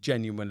really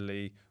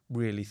genuinely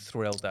really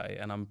thrilled at it,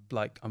 and I'm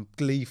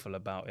gleeful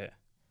about it.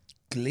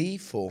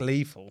 Gleeful.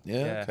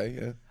 Yeah. Okay.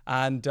 Yeah.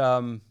 And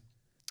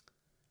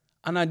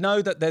I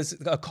know that there's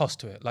a cost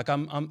to it. Like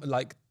I'm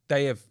like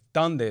they have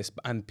done this,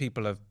 and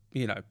people have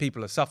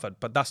suffered,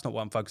 but that's not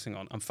what I'm focusing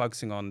on. I'm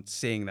focusing on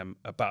seeing them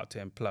about to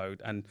implode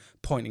and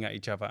pointing at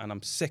each other, and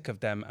I'm sick of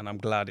them, and I'm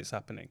glad it's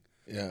happening.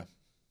 Yeah.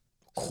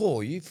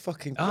 Cool. You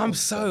fucking.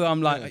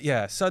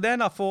 So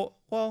then I thought,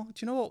 well,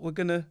 do you know what we're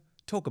gonna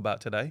talk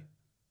about today?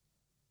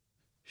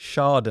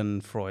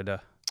 Schadenfreude.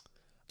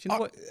 Do you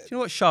know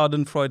what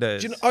Schadenfreude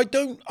is? Do you know,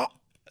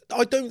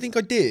 I don't think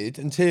I did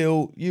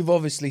until you've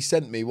obviously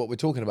sent me what we're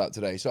talking about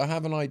today. So I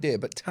have an idea,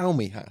 but tell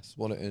me, Hass,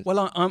 what it is.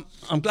 Well,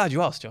 I'm glad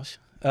you asked, Josh.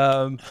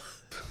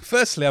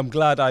 Firstly, I'm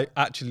glad I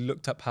actually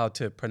looked up how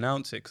to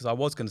pronounce it, because I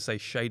was going to say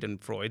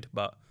Schadenfreude,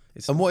 but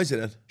it's... And what is it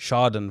then?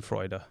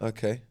 Schadenfreude.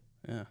 Okay.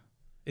 Yeah.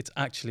 It's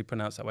actually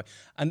pronounced that way.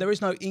 And there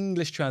is no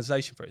English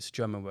translation for it. It's a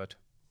German word.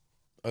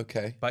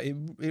 Okay. But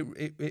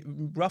it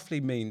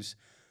roughly means...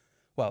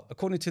 Well,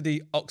 according to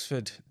the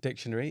Oxford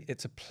Dictionary,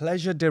 it's a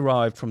pleasure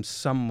derived from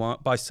someone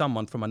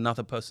from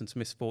another person's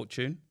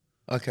misfortune.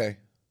 Okay.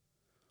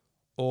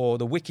 Or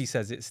the wiki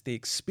says it's the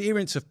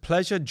experience of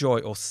pleasure,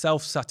 joy, or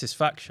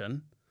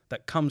self-satisfaction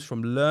that comes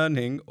from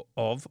learning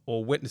of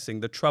or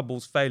witnessing the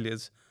troubles,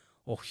 failures,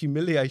 or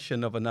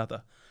humiliation of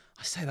another.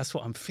 I say that's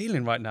what I'm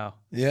feeling right now.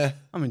 Yeah.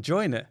 I'm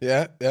enjoying it.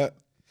 Yeah.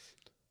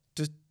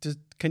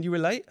 Can you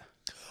relate?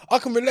 I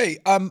can relate.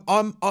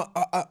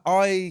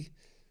 I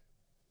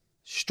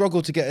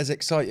struggle to get as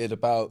excited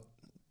about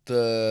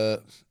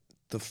the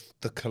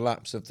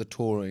collapse of the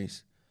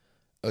Tories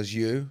as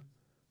you,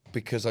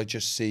 because I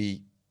just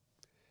see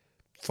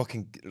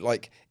fucking,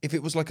 like, if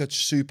it was like a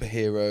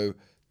superhero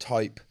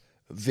type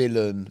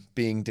villain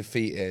being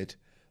defeated,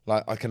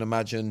 like I can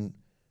imagine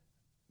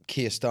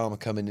Keir Starmer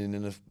coming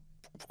in a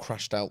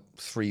crashed out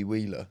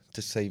 3-wheeler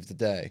to save the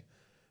day.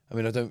 I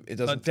mean, it doesn't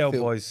like Del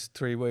Boy's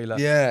 3-wheeler.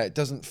 Yeah, it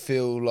doesn't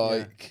feel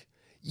like,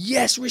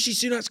 yes, Rishi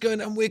Sunak's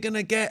going and we're going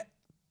to get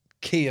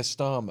Keir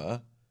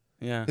Starmer,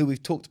 who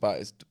we've talked about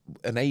as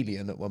an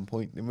alien at one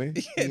point, didn't we?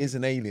 Yeah, he is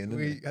an alien.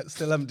 We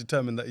still haven't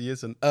determined that he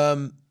isn't.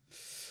 So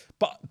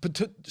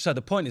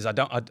the point is, I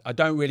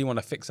don't really want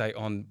to fixate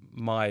on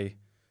my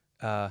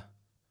joy.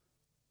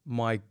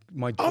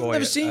 I've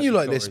never seen you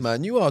like this,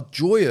 man. You are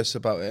joyous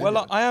about it.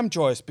 Well, I am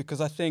joyous because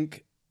I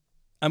think,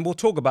 and we'll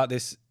talk about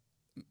this,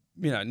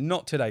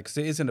 not today, because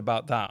it isn't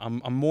about that.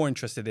 I'm more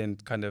interested in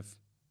kind of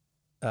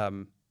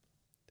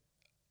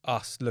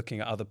us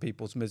looking at other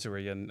people's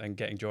misery and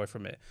getting joy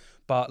from it.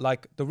 But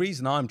like the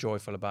reason I'm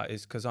joyful about it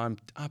is because I'm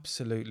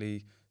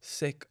absolutely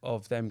sick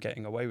of them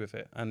getting away with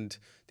it and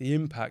the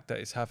impact that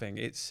it's having.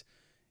 It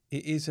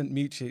isn't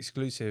mutually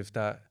exclusive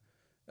that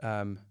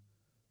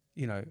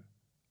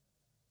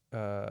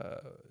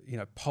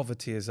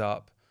poverty is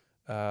up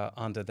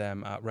under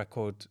them at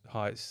record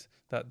heights,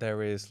 that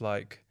there is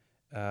like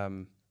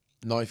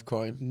knife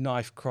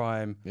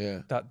crime,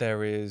 that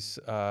there is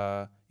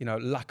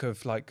lack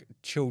of like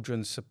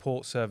children's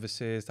support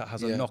services that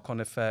has a knock-on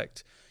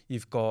effect.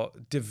 You've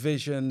got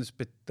divisions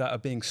that are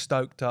being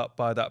stoked up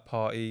by that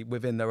party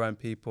within their own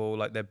people,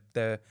 like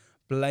they're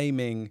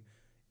blaming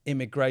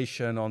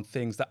immigration on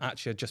things that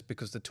actually are just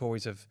because the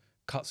Tories have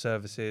cut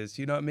services,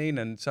 you know what I mean?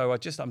 And so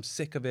I'm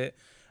sick of it,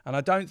 and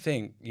I don't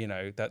think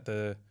that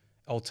the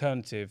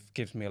alternative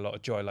gives me a lot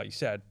of joy, like you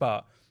said,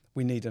 but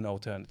we need an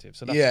alternative.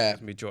 So that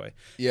gives me joy.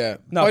 Yeah.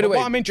 No, by the way,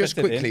 what I'm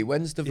interested just quickly,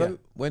 when's the vote?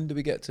 When do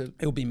we get to?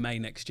 It'll be May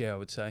next year, I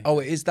would say. Oh,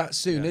 it is that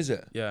soon, is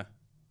it? Yeah.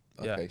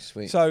 Okay,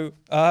 sweet. So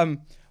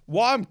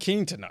what I'm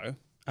keen to know,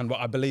 and what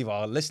I believe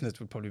our listeners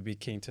would probably be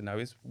keen to know,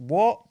 is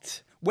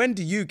when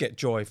do you get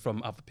joy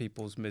from other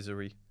people's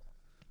misery?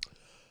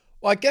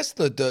 Well, I guess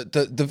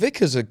the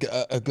vicar's a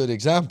good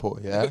example,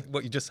 yeah?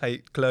 What, you just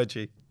hate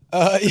clergy?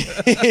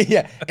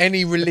 Yeah,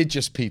 any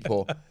religious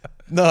people.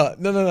 No.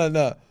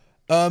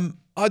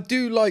 I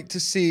do like to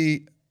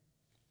see...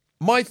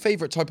 My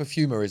favourite type of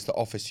humour is the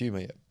office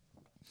humour,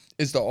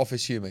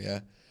 yeah?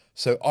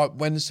 So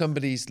when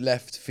somebody's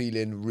left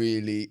feeling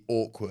really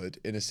awkward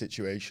in a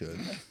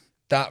situation,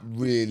 that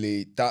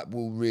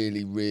will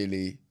really,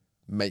 really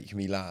make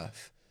me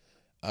laugh.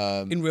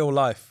 In real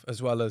life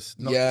as well as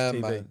not just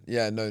TV. Man.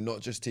 Yeah, no,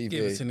 not just TV.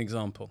 Give us an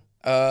example.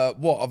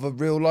 What, of a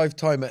real life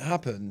time it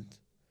happened?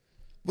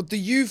 Well, the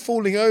you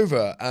falling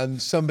over and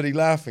somebody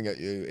laughing at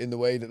you in the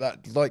way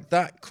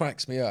that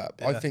cracks me up.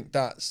 Yeah. I think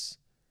that's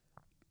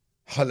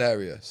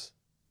hilarious.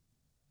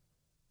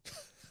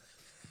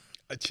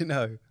 Do you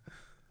know,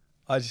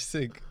 I just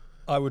think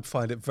I would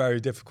find it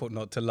very difficult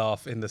not to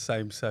laugh in the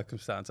same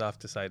circumstance. I have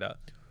to say that.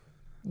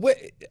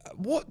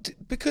 What?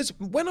 Because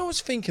when I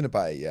was thinking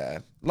about it, yeah,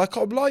 like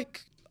I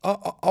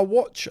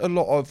watch a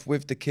lot of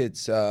with the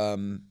kids,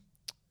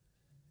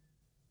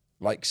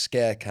 like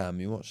Scare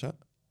Cam. You watch that?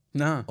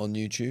 No. On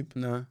YouTube?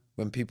 No.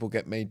 When people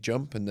get made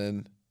jump and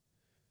then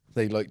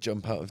they like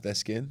jump out of their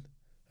skin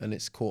and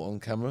it's caught on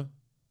camera.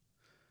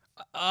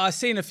 I've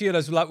seen a few of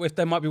those, like if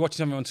they might be watching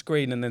something on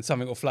screen and then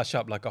something will flash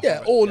up like a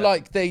horror. Or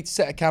like they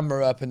set a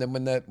camera up and then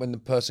when the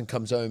person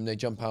comes home, they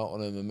jump out on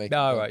them and make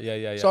right,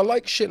 yeah. So I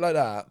like shit like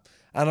that.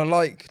 And I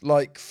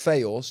like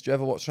fails. Do you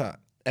ever watch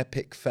that?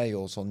 epic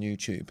fails on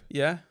YouTube.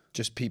 Yeah.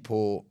 Just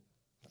people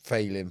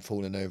failing,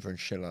 falling over and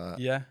shit like that.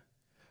 Yeah.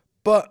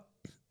 But,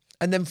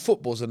 and then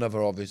football's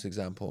another obvious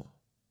example.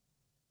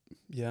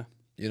 Yeah.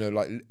 You know,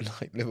 like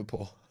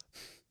Liverpool.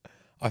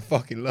 I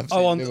fucking love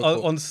seeing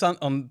Liverpool.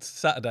 On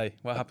Saturday,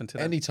 what happened to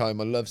them? Anytime,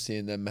 I love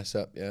seeing them mess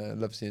up. Yeah, I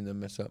love seeing them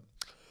mess up.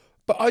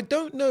 But I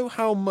don't know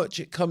how much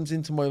it comes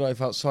into my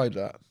life outside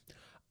that.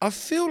 I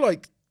feel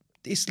like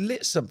it's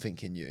lit something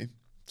in you.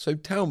 So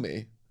tell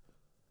me.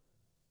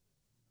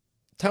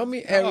 Tell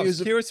me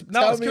areas. I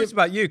was curious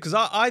about you because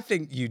I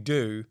think you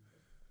do.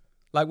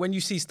 Like when you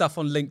see stuff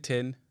on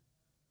LinkedIn.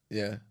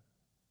 Yeah.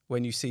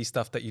 When you see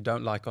stuff that you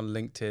don't like on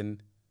LinkedIn.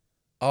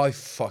 I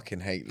fucking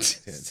hate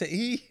LinkedIn.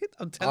 See,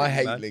 I'm telling you, I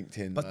hate man.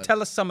 LinkedIn. But man.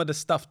 tell us some of the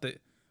stuff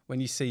that when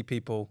you see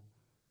people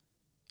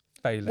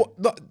failing.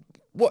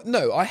 What?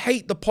 No, I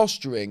hate the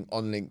posturing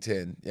on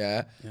LinkedIn.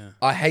 Yeah.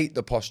 I hate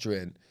the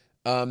posturing.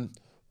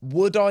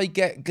 Would I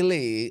get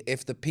glee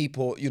if the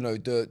people, you know,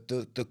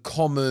 the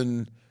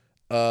common,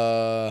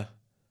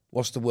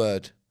 what's the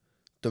word?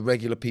 The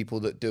regular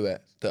people that do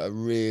it, that are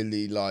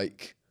really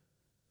like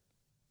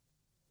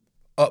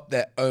up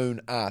their own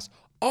ass.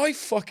 I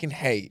fucking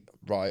hate,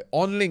 right,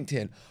 on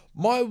LinkedIn,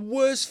 my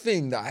worst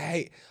thing that I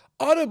hate,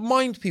 I don't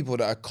mind people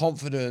that are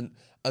confident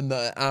and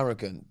that are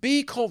arrogant.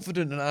 Be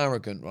confident and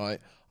arrogant, right?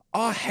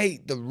 I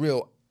hate the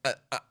real,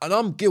 and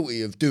I'm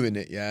guilty of doing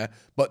it, yeah?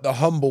 But the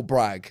humble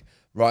brag,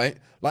 right?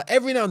 Like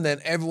every now and then,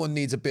 everyone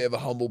needs a bit of a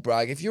humble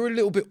brag. If you're a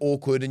little bit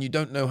awkward and you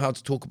don't know how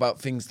to talk about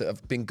things that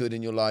have been good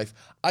in your life,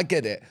 I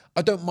get it.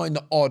 I don't mind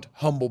the odd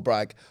humble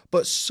brag.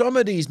 But some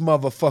of these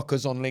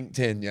motherfuckers on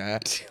LinkedIn, yeah,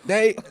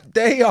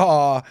 they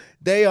are.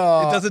 It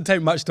doesn't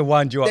take much to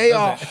wind you up. They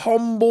are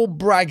humble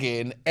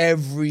bragging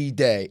every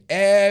day.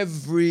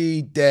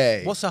 Every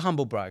day. What's a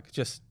humble brag?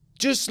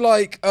 Just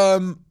like,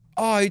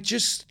 I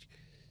just,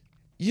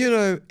 you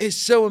know, it's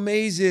so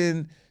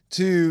amazing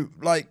to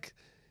like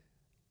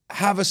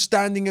have a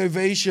standing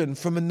ovation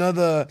from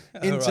another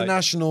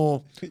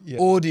international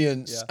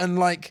audience. And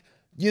like,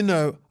 you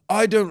know,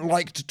 I don't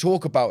like to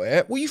talk about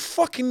it. Well, you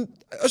fucking,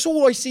 that's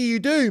all I see you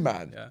do,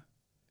 man. Yeah.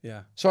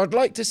 Yeah. So I'd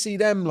like to see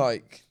them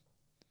like,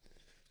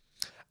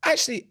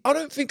 actually, I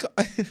don't think,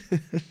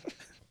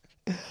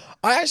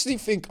 I actually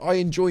think I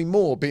enjoy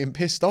more being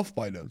pissed off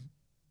by them.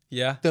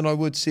 Yeah. Than I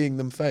would seeing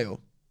them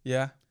fail.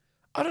 Yeah.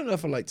 I don't know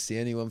if I like to see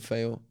anyone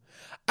fail.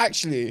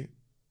 Actually,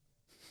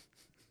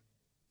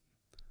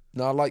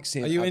 no, I like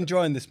seeing. Are you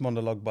enjoying this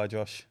monologue by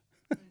Josh?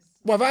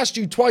 Well, I've asked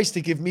you twice to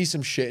give me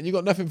some shit, and you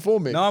got nothing for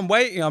me. No, I'm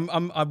waiting.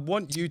 I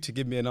want you to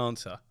give me an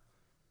answer.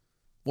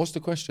 What's the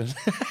question?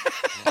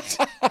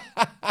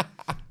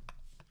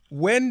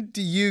 When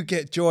do you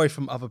get joy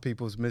from other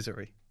people's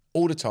misery?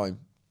 All the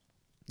time.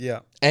 Yeah.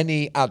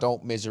 Any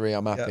adult misery,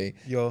 I'm happy.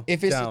 You're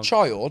if it's down. a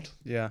child,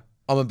 Yeah.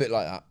 I'm a bit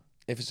like that.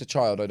 If it's a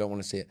child, I don't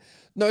want to see it.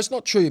 No, it's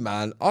not true,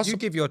 man. You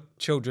give your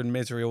children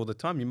misery all the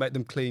time. You make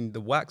them clean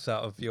the wax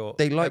out of your.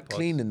 They like AirPods.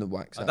 cleaning the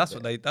wax out. That's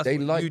what they. That's what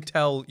like, you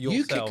tell yourself.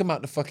 You kick them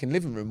out the fucking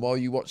living room while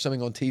you watch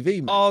something on TV,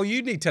 man. Oh,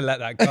 you need to let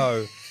that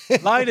go.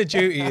 Line of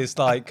duty is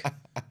like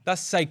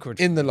that's sacred.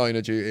 In the line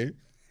of duty.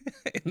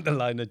 In the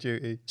line of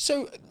duty.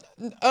 So,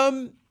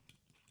 I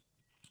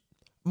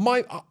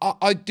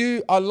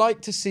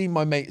like to see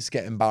my mates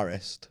get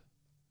embarrassed.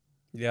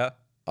 Yeah.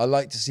 I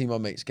like to see my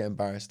mates get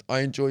embarrassed.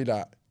 I enjoy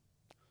that.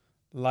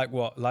 Like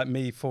what? Like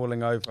me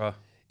falling over?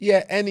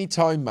 Yeah,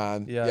 anytime,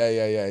 man. Yeah.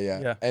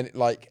 Yeah. And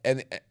like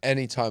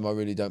anytime, I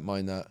really don't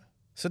mind that.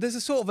 So there's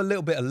a sort of a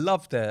little bit of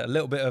love there, a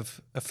little bit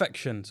of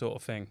affection sort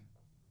of thing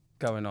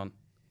going on.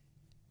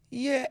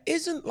 Yeah,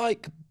 isn't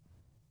like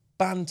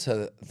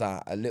banter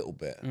that a little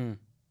bit?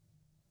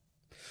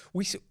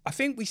 I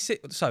think we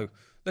sit. So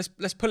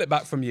let's pull it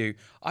back from you.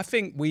 I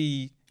think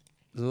we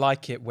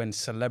like it when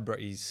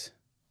celebrities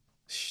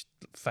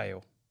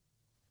fail.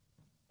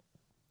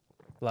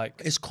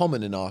 Like it's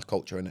common in our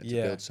culture, isn't it, to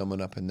Yeah. build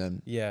someone up and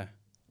then yeah,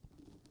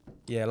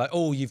 like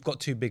oh, you've got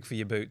too big for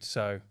your boots,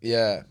 so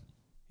yeah.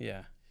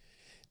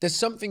 There's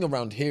something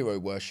around hero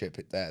worship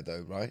there,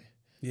 though, right?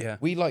 Yeah,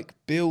 we like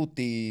build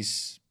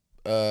these.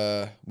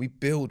 We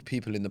build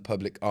people in the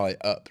public eye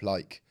up,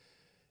 like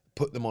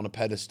put them on a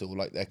pedestal,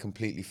 like they're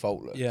completely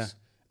faultless. Yeah,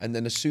 and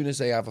then as soon as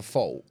they have a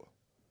fault,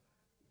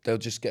 they'll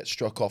just get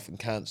struck off and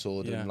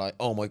cancelled and like,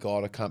 oh my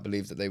God, I can't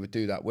believe that they would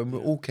do that. When we're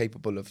all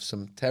capable of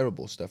some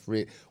terrible stuff.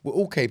 We're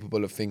all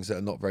capable of things that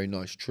are not very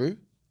nice. True?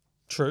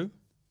 True.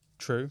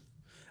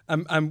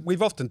 And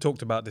we've often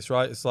talked about this,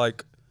 right? It's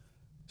like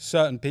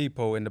certain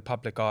people in the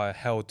public eye are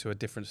held to a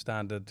different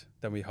standard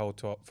than we hold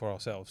for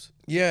ourselves.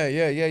 Yeah.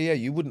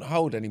 You wouldn't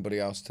hold anybody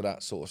else to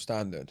that sort of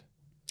standard.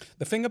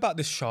 The thing about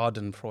this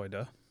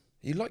Schadenfreude...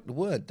 You like the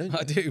word, don't you?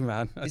 I do,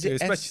 man. Is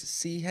it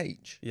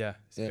SCH? Yeah,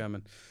 it's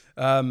German.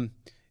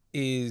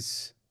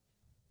 Is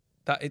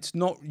that it's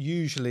not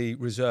usually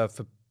reserved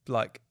for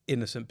like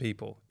innocent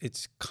people.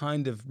 It's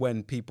kind of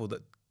when people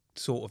that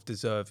sort of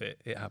deserve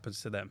it, it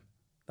happens to them.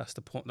 That's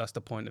the point. That's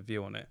the point of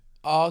view on it.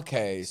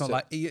 Okay, It's not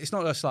like it's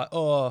not just like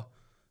oh,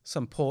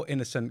 some poor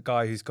innocent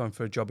guy who's going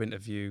for a job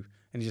interview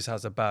and he just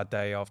has a bad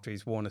day after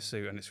he's worn a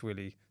suit and it's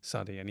really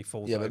sunny and he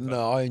falls over. Yeah, but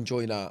no, I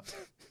enjoy that.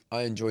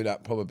 I enjoy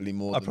that probably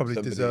more than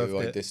somebody who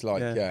I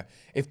dislike. Yeah.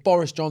 If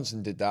Boris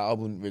Johnson did that, I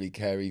wouldn't really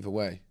care either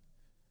way.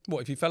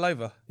 What, if he fell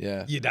over?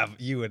 Yeah.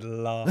 You would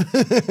laugh.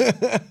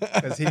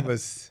 Because he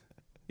was,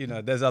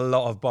 there's a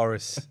lot of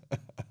Boris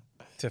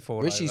to fall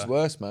over. Rishi's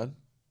worse, man.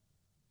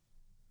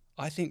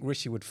 I think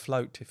Rishi would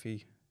float if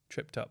he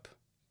tripped up.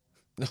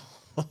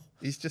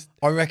 He's just...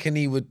 I reckon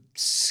he would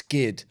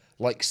skid,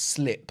 like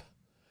slip.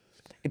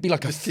 It'd be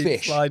like a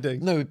fish.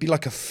 Sliding. No, it'd be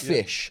like a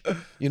fish.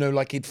 Yeah.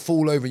 Like he'd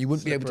fall over and you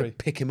wouldn't be able to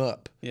pick him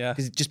up. Yeah.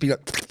 Because it'd just be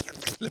like...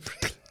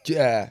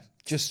 Yeah.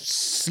 Just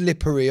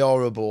slippery,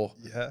 horrible.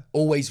 Yeah.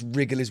 Always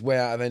wriggle his way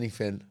out of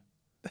anything.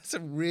 That's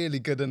a really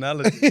good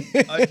analogy.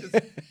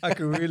 I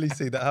can really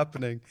see that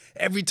happening.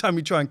 Every time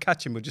you try and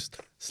catch him, he'll just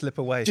slip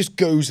away. Just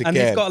goes again.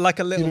 And he's got like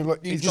a little,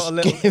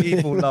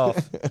 evil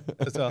laugh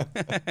as well.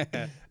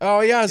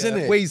 Oh, he has, isn't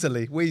it?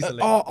 Weaselly.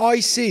 Oh, I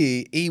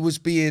see. He was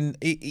being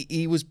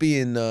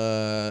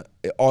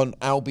on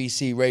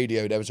LBC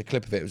radio. There was a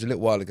clip of it. It was a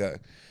little while ago,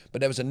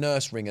 but there was a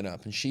nurse ringing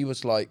up, and she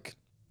was like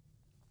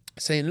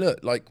saying,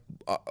 "Look, like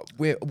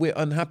we're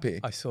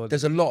unhappy. I saw.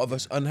 There's a lot of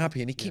us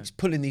unhappy," and he keeps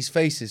pulling these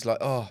faces like,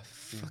 "Oh,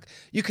 fuck."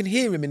 You can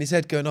hear him in his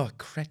head going, "Oh,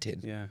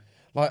 cretin." Yeah.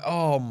 Like,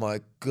 oh my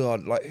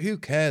God, like who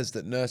cares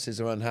that nurses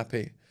are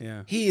unhappy?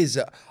 Yeah. He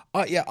is,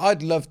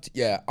 I'd love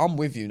to, I'm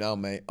with you now,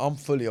 mate. I'm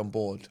fully on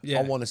board. Yeah.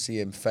 I want to see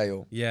him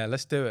fail. Yeah,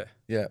 let's do it.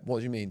 Yeah, what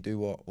do you mean? Do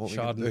what?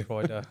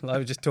 Schadenfreude. Like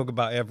we just talk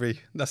about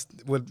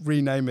we'll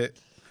rename it.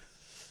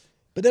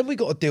 But then we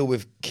got to deal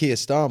with Keir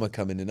Starmer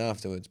coming in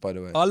afterwards, by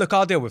the way. Oh, look,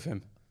 I'll deal with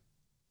him.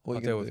 What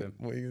are you going to do?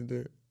 What are you going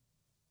to do?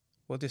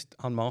 We'll just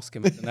unmask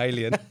him as an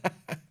alien.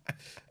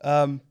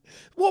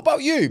 What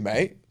about you,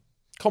 mate?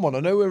 Come on, I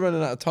know we're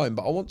running out of time,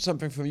 but I want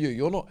something from you.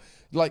 You're not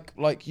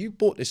like you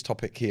bought this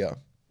topic here.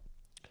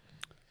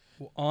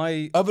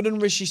 Well, other than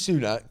Rishi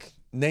Sunak,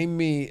 name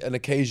me an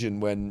occasion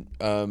when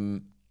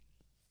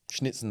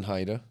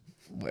Schnitzenheider,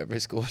 whatever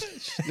it's called,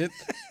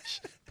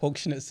 pork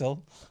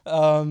schnitzel.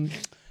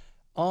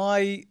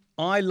 I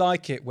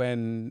like it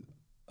when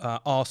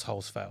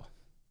arseholes fail.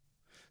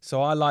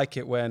 So I like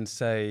it when,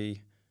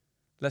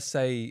 let's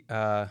say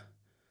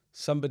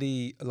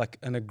somebody like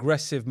an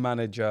aggressive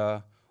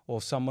manager or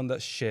someone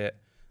that's shit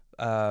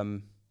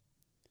to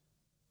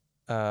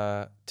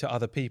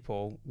other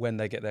people when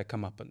they get their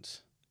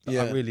comeuppance.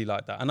 Yeah. I really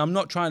like that. And I'm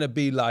not trying to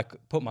be like,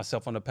 put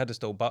myself on a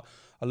pedestal, but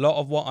a lot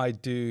of what I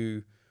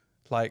do,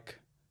 like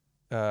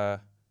as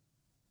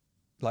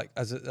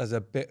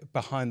a bit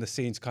behind the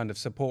scenes kind of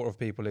support of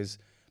people is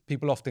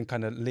people often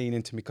kind of lean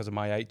into me because of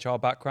my HR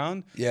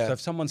background. Yeah. So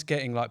if someone's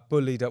getting like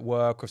bullied at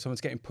work or if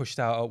someone's getting pushed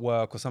out at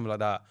work or something like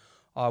that,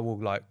 I will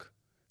like,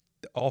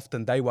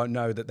 often they won't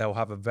know that they'll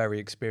have a very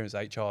experienced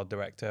HR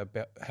director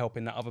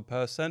helping that other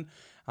person.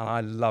 And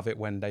I love it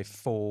when they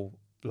fall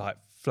like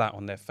flat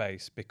on their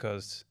face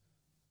because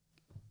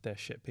they're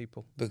shit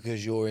people.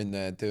 Because you're in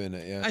there doing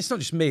it, yeah. And it's not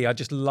just me. I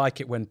just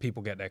like it when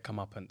people get their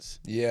comeuppance.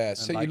 Yeah,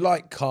 so you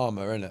like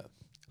karma, innit?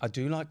 I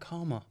do like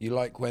karma. You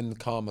like when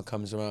karma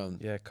comes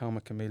around. Yeah,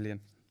 karma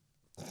chameleon.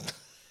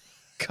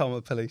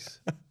 Karma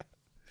police.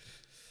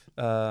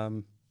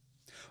 Okay.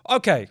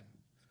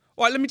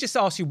 All right, let me just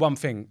ask you one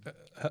thing.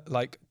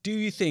 Like, do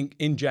you think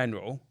in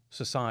general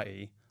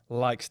society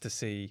likes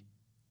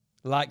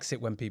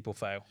it when people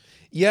fail?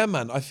 Yeah,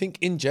 man. I think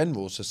in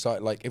general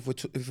society, like if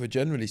we're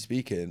generally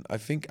speaking, I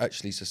think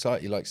actually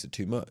society likes it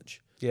too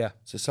much. Yeah.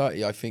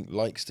 Society, I think,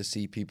 likes to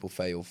see people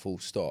fail, full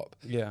stop.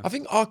 Yeah. I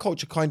think our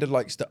culture kind of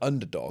likes the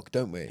underdog,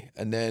 don't we?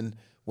 And then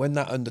when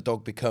that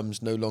underdog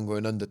becomes no longer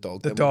an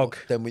underdog, the dog.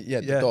 Then we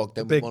want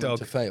them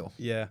to fail.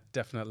 Yeah,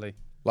 definitely.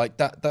 Like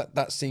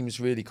that seems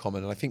really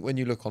common. And I think when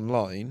you look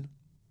online,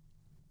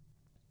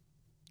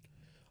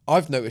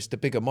 I've noticed the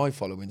bigger my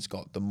following's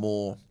got, the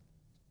more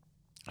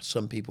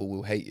some people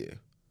will hate you.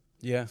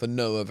 Yeah. For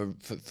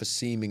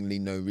seemingly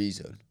no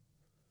reason.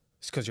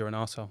 It's because you're an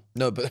arsehole.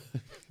 No, but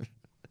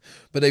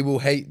but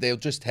they'll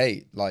just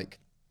hate. Like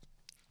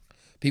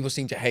people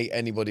seem to hate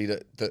anybody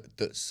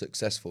that's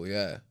successful,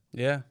 yeah.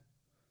 Yeah.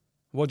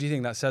 What do you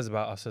think that says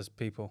about us as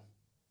people?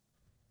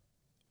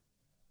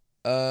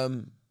 I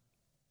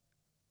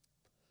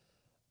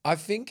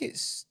think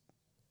it's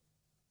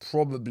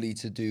probably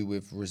to do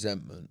with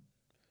resentment.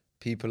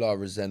 People are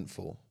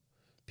resentful.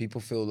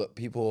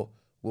 People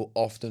will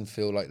often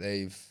feel like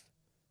they've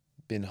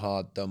been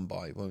hard done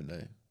by, won't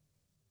they?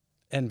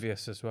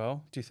 Envious as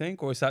well, do you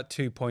think? Or is that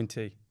too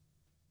pointy?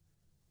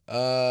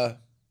 Yeah,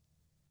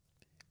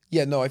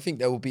 no, I think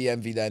there will be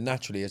envy there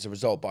naturally as a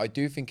result, but I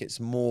do think it's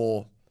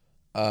more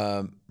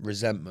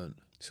resentment.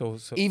 So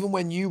even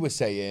when you were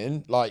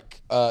saying,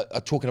 like,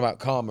 talking about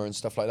karma and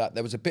stuff like that,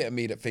 there was a bit of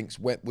me that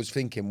was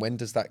thinking, when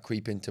does that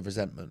creep into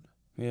resentment?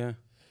 Yeah.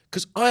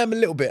 Because I am a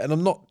little bit, and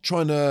I'm not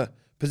trying to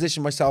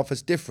position myself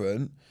as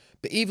different,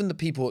 but even the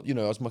people, I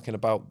was mucking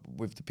about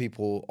with the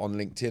people on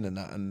LinkedIn and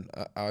that, and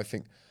I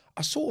think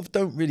I sort of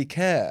don't really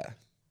care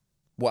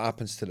what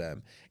happens to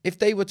them. If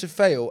they were to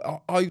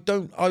fail, I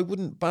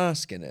wouldn't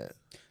bask in it.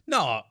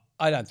 No,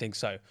 I don't think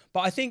so.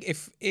 But I think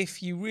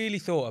if you really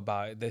thought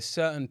about it, there's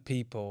certain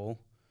people,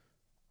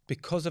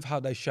 because of how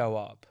they show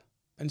up,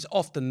 and it's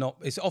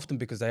often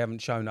because they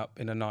haven't shown up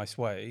in a nice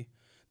way,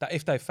 that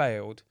if they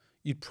failed,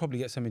 you'd probably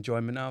get some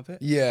enjoyment out of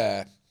it.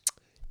 Yeah.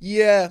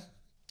 Yeah.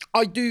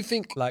 I do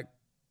think...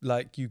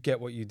 Like you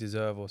get what you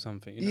deserve or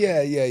something. You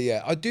know?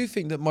 Yeah. I do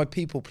think that my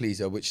people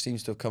pleaser, which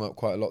seems to have come up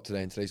quite a lot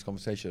today in today's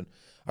conversation,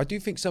 I do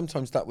think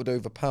sometimes that would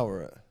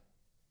overpower it.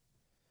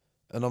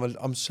 And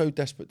I'm so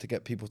desperate to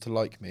get people to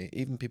like me,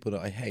 even people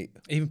that I hate.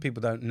 Even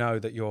people don't know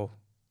that you're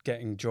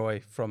getting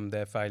joy from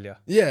their failure.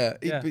 Yeah.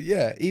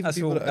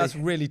 Even that's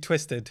really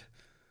twisted.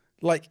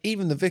 Like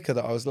even the vicar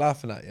that I was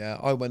laughing at,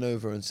 I went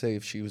over and see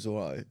if she was all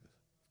right.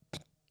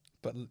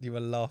 But you were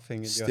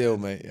laughing at still,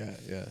 mate.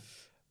 Yeah.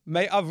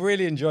 Mate, I've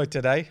really enjoyed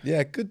today.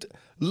 Yeah, good,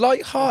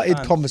 light-hearted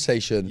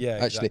conversation. Yeah,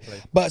 actually.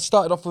 Exactly. But it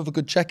started off with a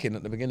good check-in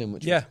at the beginning,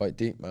 which was quite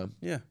deep, man.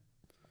 Yeah.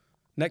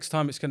 Next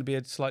time it's going to be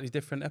a slightly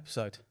different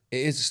episode. It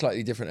is a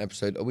slightly different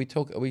episode. Are we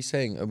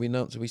saying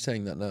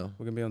that now?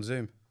 We're going to be on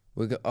Zoom.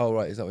 Oh,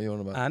 right. Is that what you're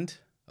on about? And?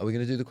 Are we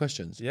going to do the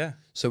questions? Yeah.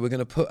 So we're going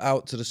to put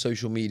out to the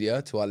social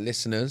media, to our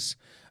listeners,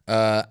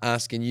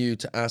 asking you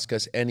to ask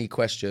us any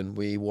question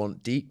we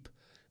want deep.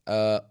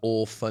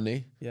 Or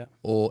funny,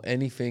 or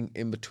anything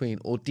in between,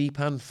 or deep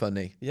and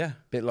funny,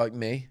 bit like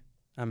me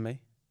and me.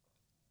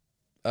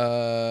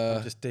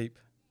 I'm just deep.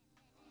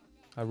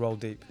 I roll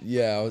deep.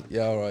 Yeah.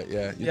 All right.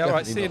 Yeah. All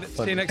right. See you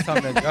next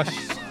time, then,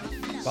 Josh.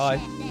 Bye.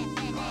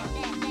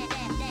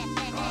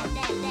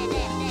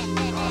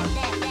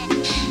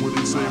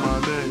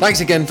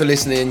 Thanks again for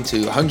listening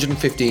to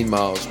 115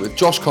 Miles with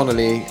Josh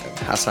Connolly and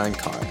Hassan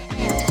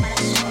Kaya.